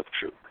word of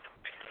truth."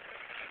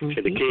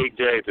 In the King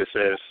James, it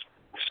says,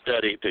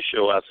 "Study to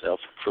show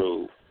ourselves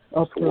approved."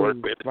 To work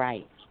with it.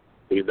 Right.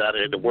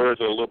 The words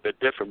are a little bit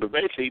different, but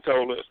basically he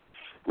told us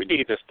we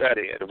need to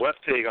study it. And one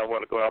thing I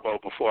want to go over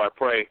before I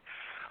pray,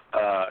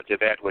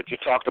 Jeanette, when you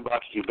talked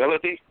about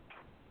humility,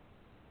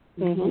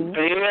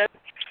 man,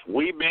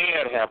 we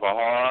men have a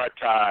hard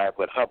time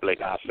with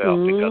humbling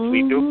ourselves because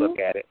we do look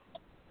at it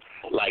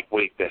like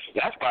weakness.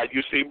 That's why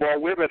you see more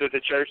women in the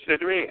church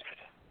than men.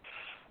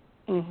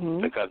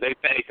 Because they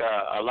think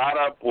a lot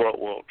of them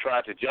will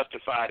try to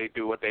justify they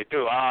do what they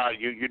do.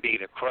 You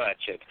need a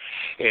crutch and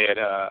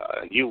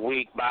you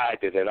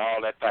weak-minded and all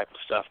that type of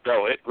stuff.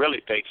 No, it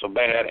really takes a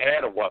man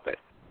and a woman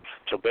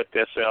to submit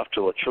themselves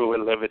to a true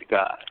and living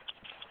God.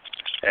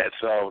 And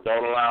so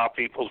don't allow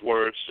people's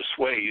words to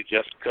sway you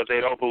just because they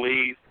don't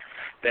believe.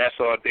 That's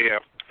on them.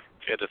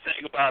 And the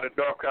thing about it,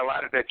 North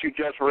Carolina, that you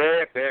just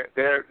read,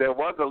 there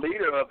was a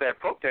leader of that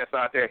protest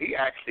out there. He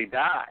actually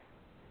died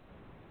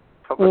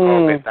from the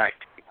COVID-19.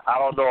 I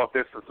don't know if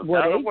this is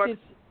another one.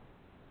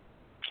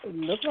 It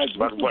looks like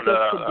but when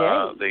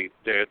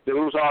the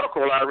news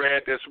article I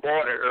read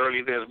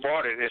early this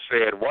morning, it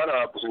said one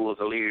of them who was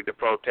leading the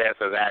protest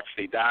has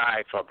actually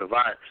died from the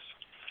virus.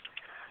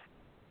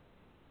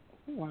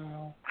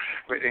 Wow.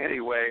 But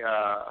anyway,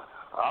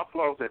 I'll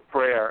close in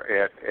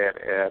prayer,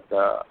 and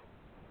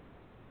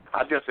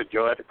I just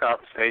enjoyed the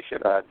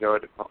conversation. I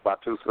enjoyed my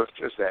two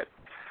sisters that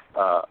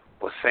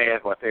were saying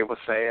what they were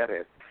saying,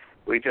 and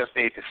we just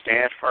need to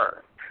stand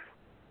firm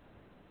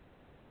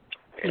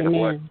in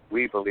what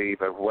we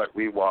believe and what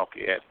we walk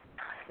in.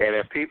 And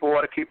if people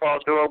want to keep on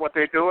doing what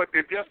they're doing,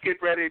 then just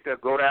get ready to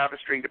go down the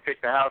street and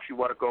pick the house you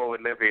want to go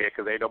and live in,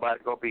 because ain't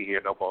nobody going to be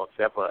here no more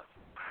except us.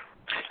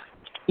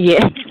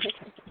 Yeah.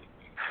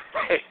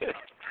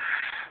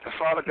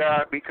 Father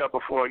God, we come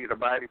before you in the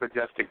mighty,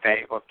 majestic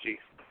name of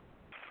Jesus.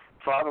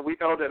 Father, we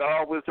know that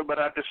all wisdom and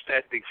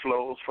understanding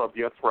flows from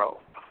your throne.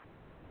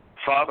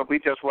 Father, we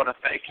just want to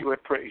thank you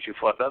and praise you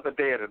for another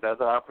day and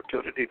another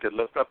opportunity to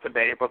lift up the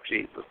name of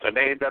Jesus, the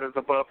name that is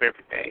above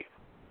every name.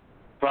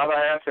 Father,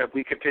 I ask that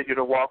we continue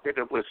to walk in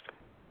the wisdom,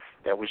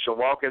 that we shall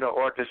walk in the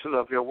ordinances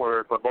of your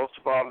word, but most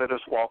of all, let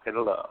us walk in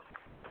love.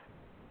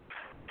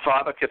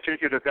 Father,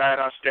 continue to guide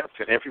our steps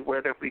in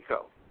everywhere that we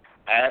go.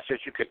 I ask that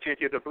you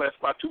continue to bless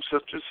my two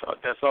sisters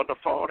that's on the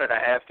phone, and I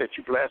ask that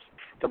you bless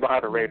the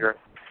moderator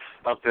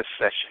of this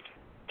session.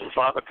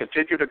 Father,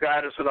 continue to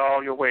guide us in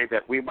all your way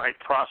that we might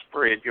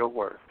prosper in your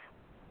word.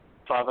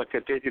 Father,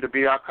 continue to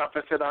be our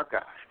compass and our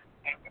guide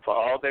for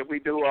all that we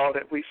do, all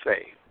that we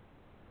say,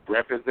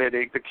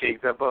 representing the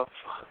kingdom of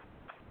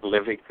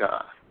living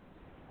God.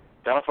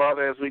 Now,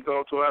 Father, as we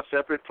go to our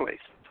separate places,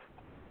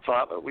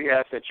 Father, we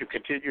ask that you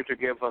continue to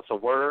give us a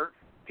word,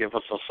 give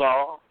us a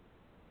song,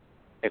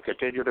 and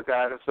continue to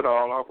guide us in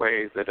all our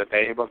ways. In the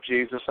name of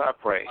Jesus, I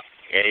pray.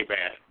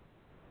 Amen.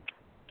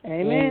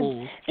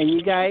 Amen. And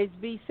you guys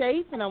be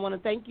safe, and I want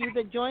to thank you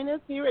that join us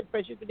here at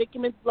Precious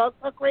Predicaments Blog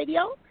Talk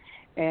Radio,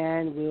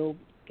 and we'll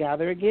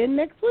gather again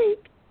next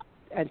week.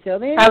 Until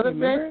then, have a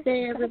blessed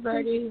day,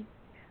 everybody.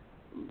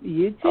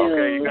 You too.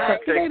 Okay, you guys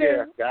take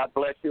care. God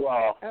bless you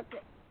all. Okay.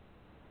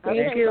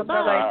 Thank you.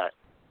 Bye-bye.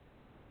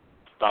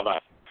 Bye-bye.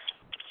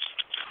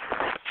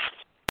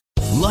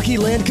 Lucky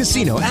Land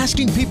Casino,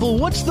 asking people,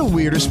 what's the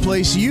weirdest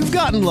place you've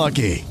gotten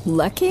lucky?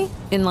 Lucky?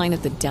 In line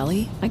at the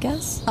deli, I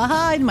guess?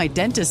 Aha, in my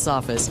dentist's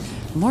office.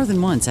 More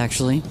than once,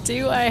 actually.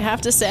 Do I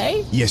have to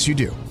say? Yes, you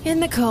do. In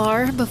the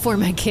car before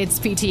my kids'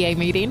 PTA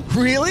meeting.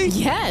 Really?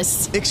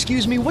 Yes.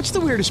 Excuse me, what's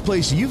the weirdest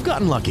place you've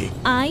gotten lucky?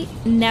 I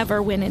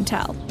never win and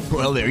tell.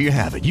 Well, there you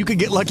have it. You can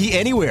get lucky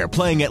anywhere,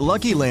 playing at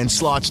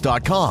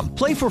LuckyLandSlots.com.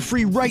 Play for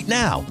free right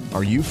now.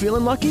 Are you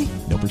feeling lucky?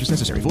 No purchase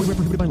necessary. Void where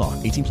prohibited by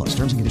law. 18+.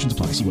 Terms and conditions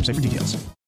apply. See website for details.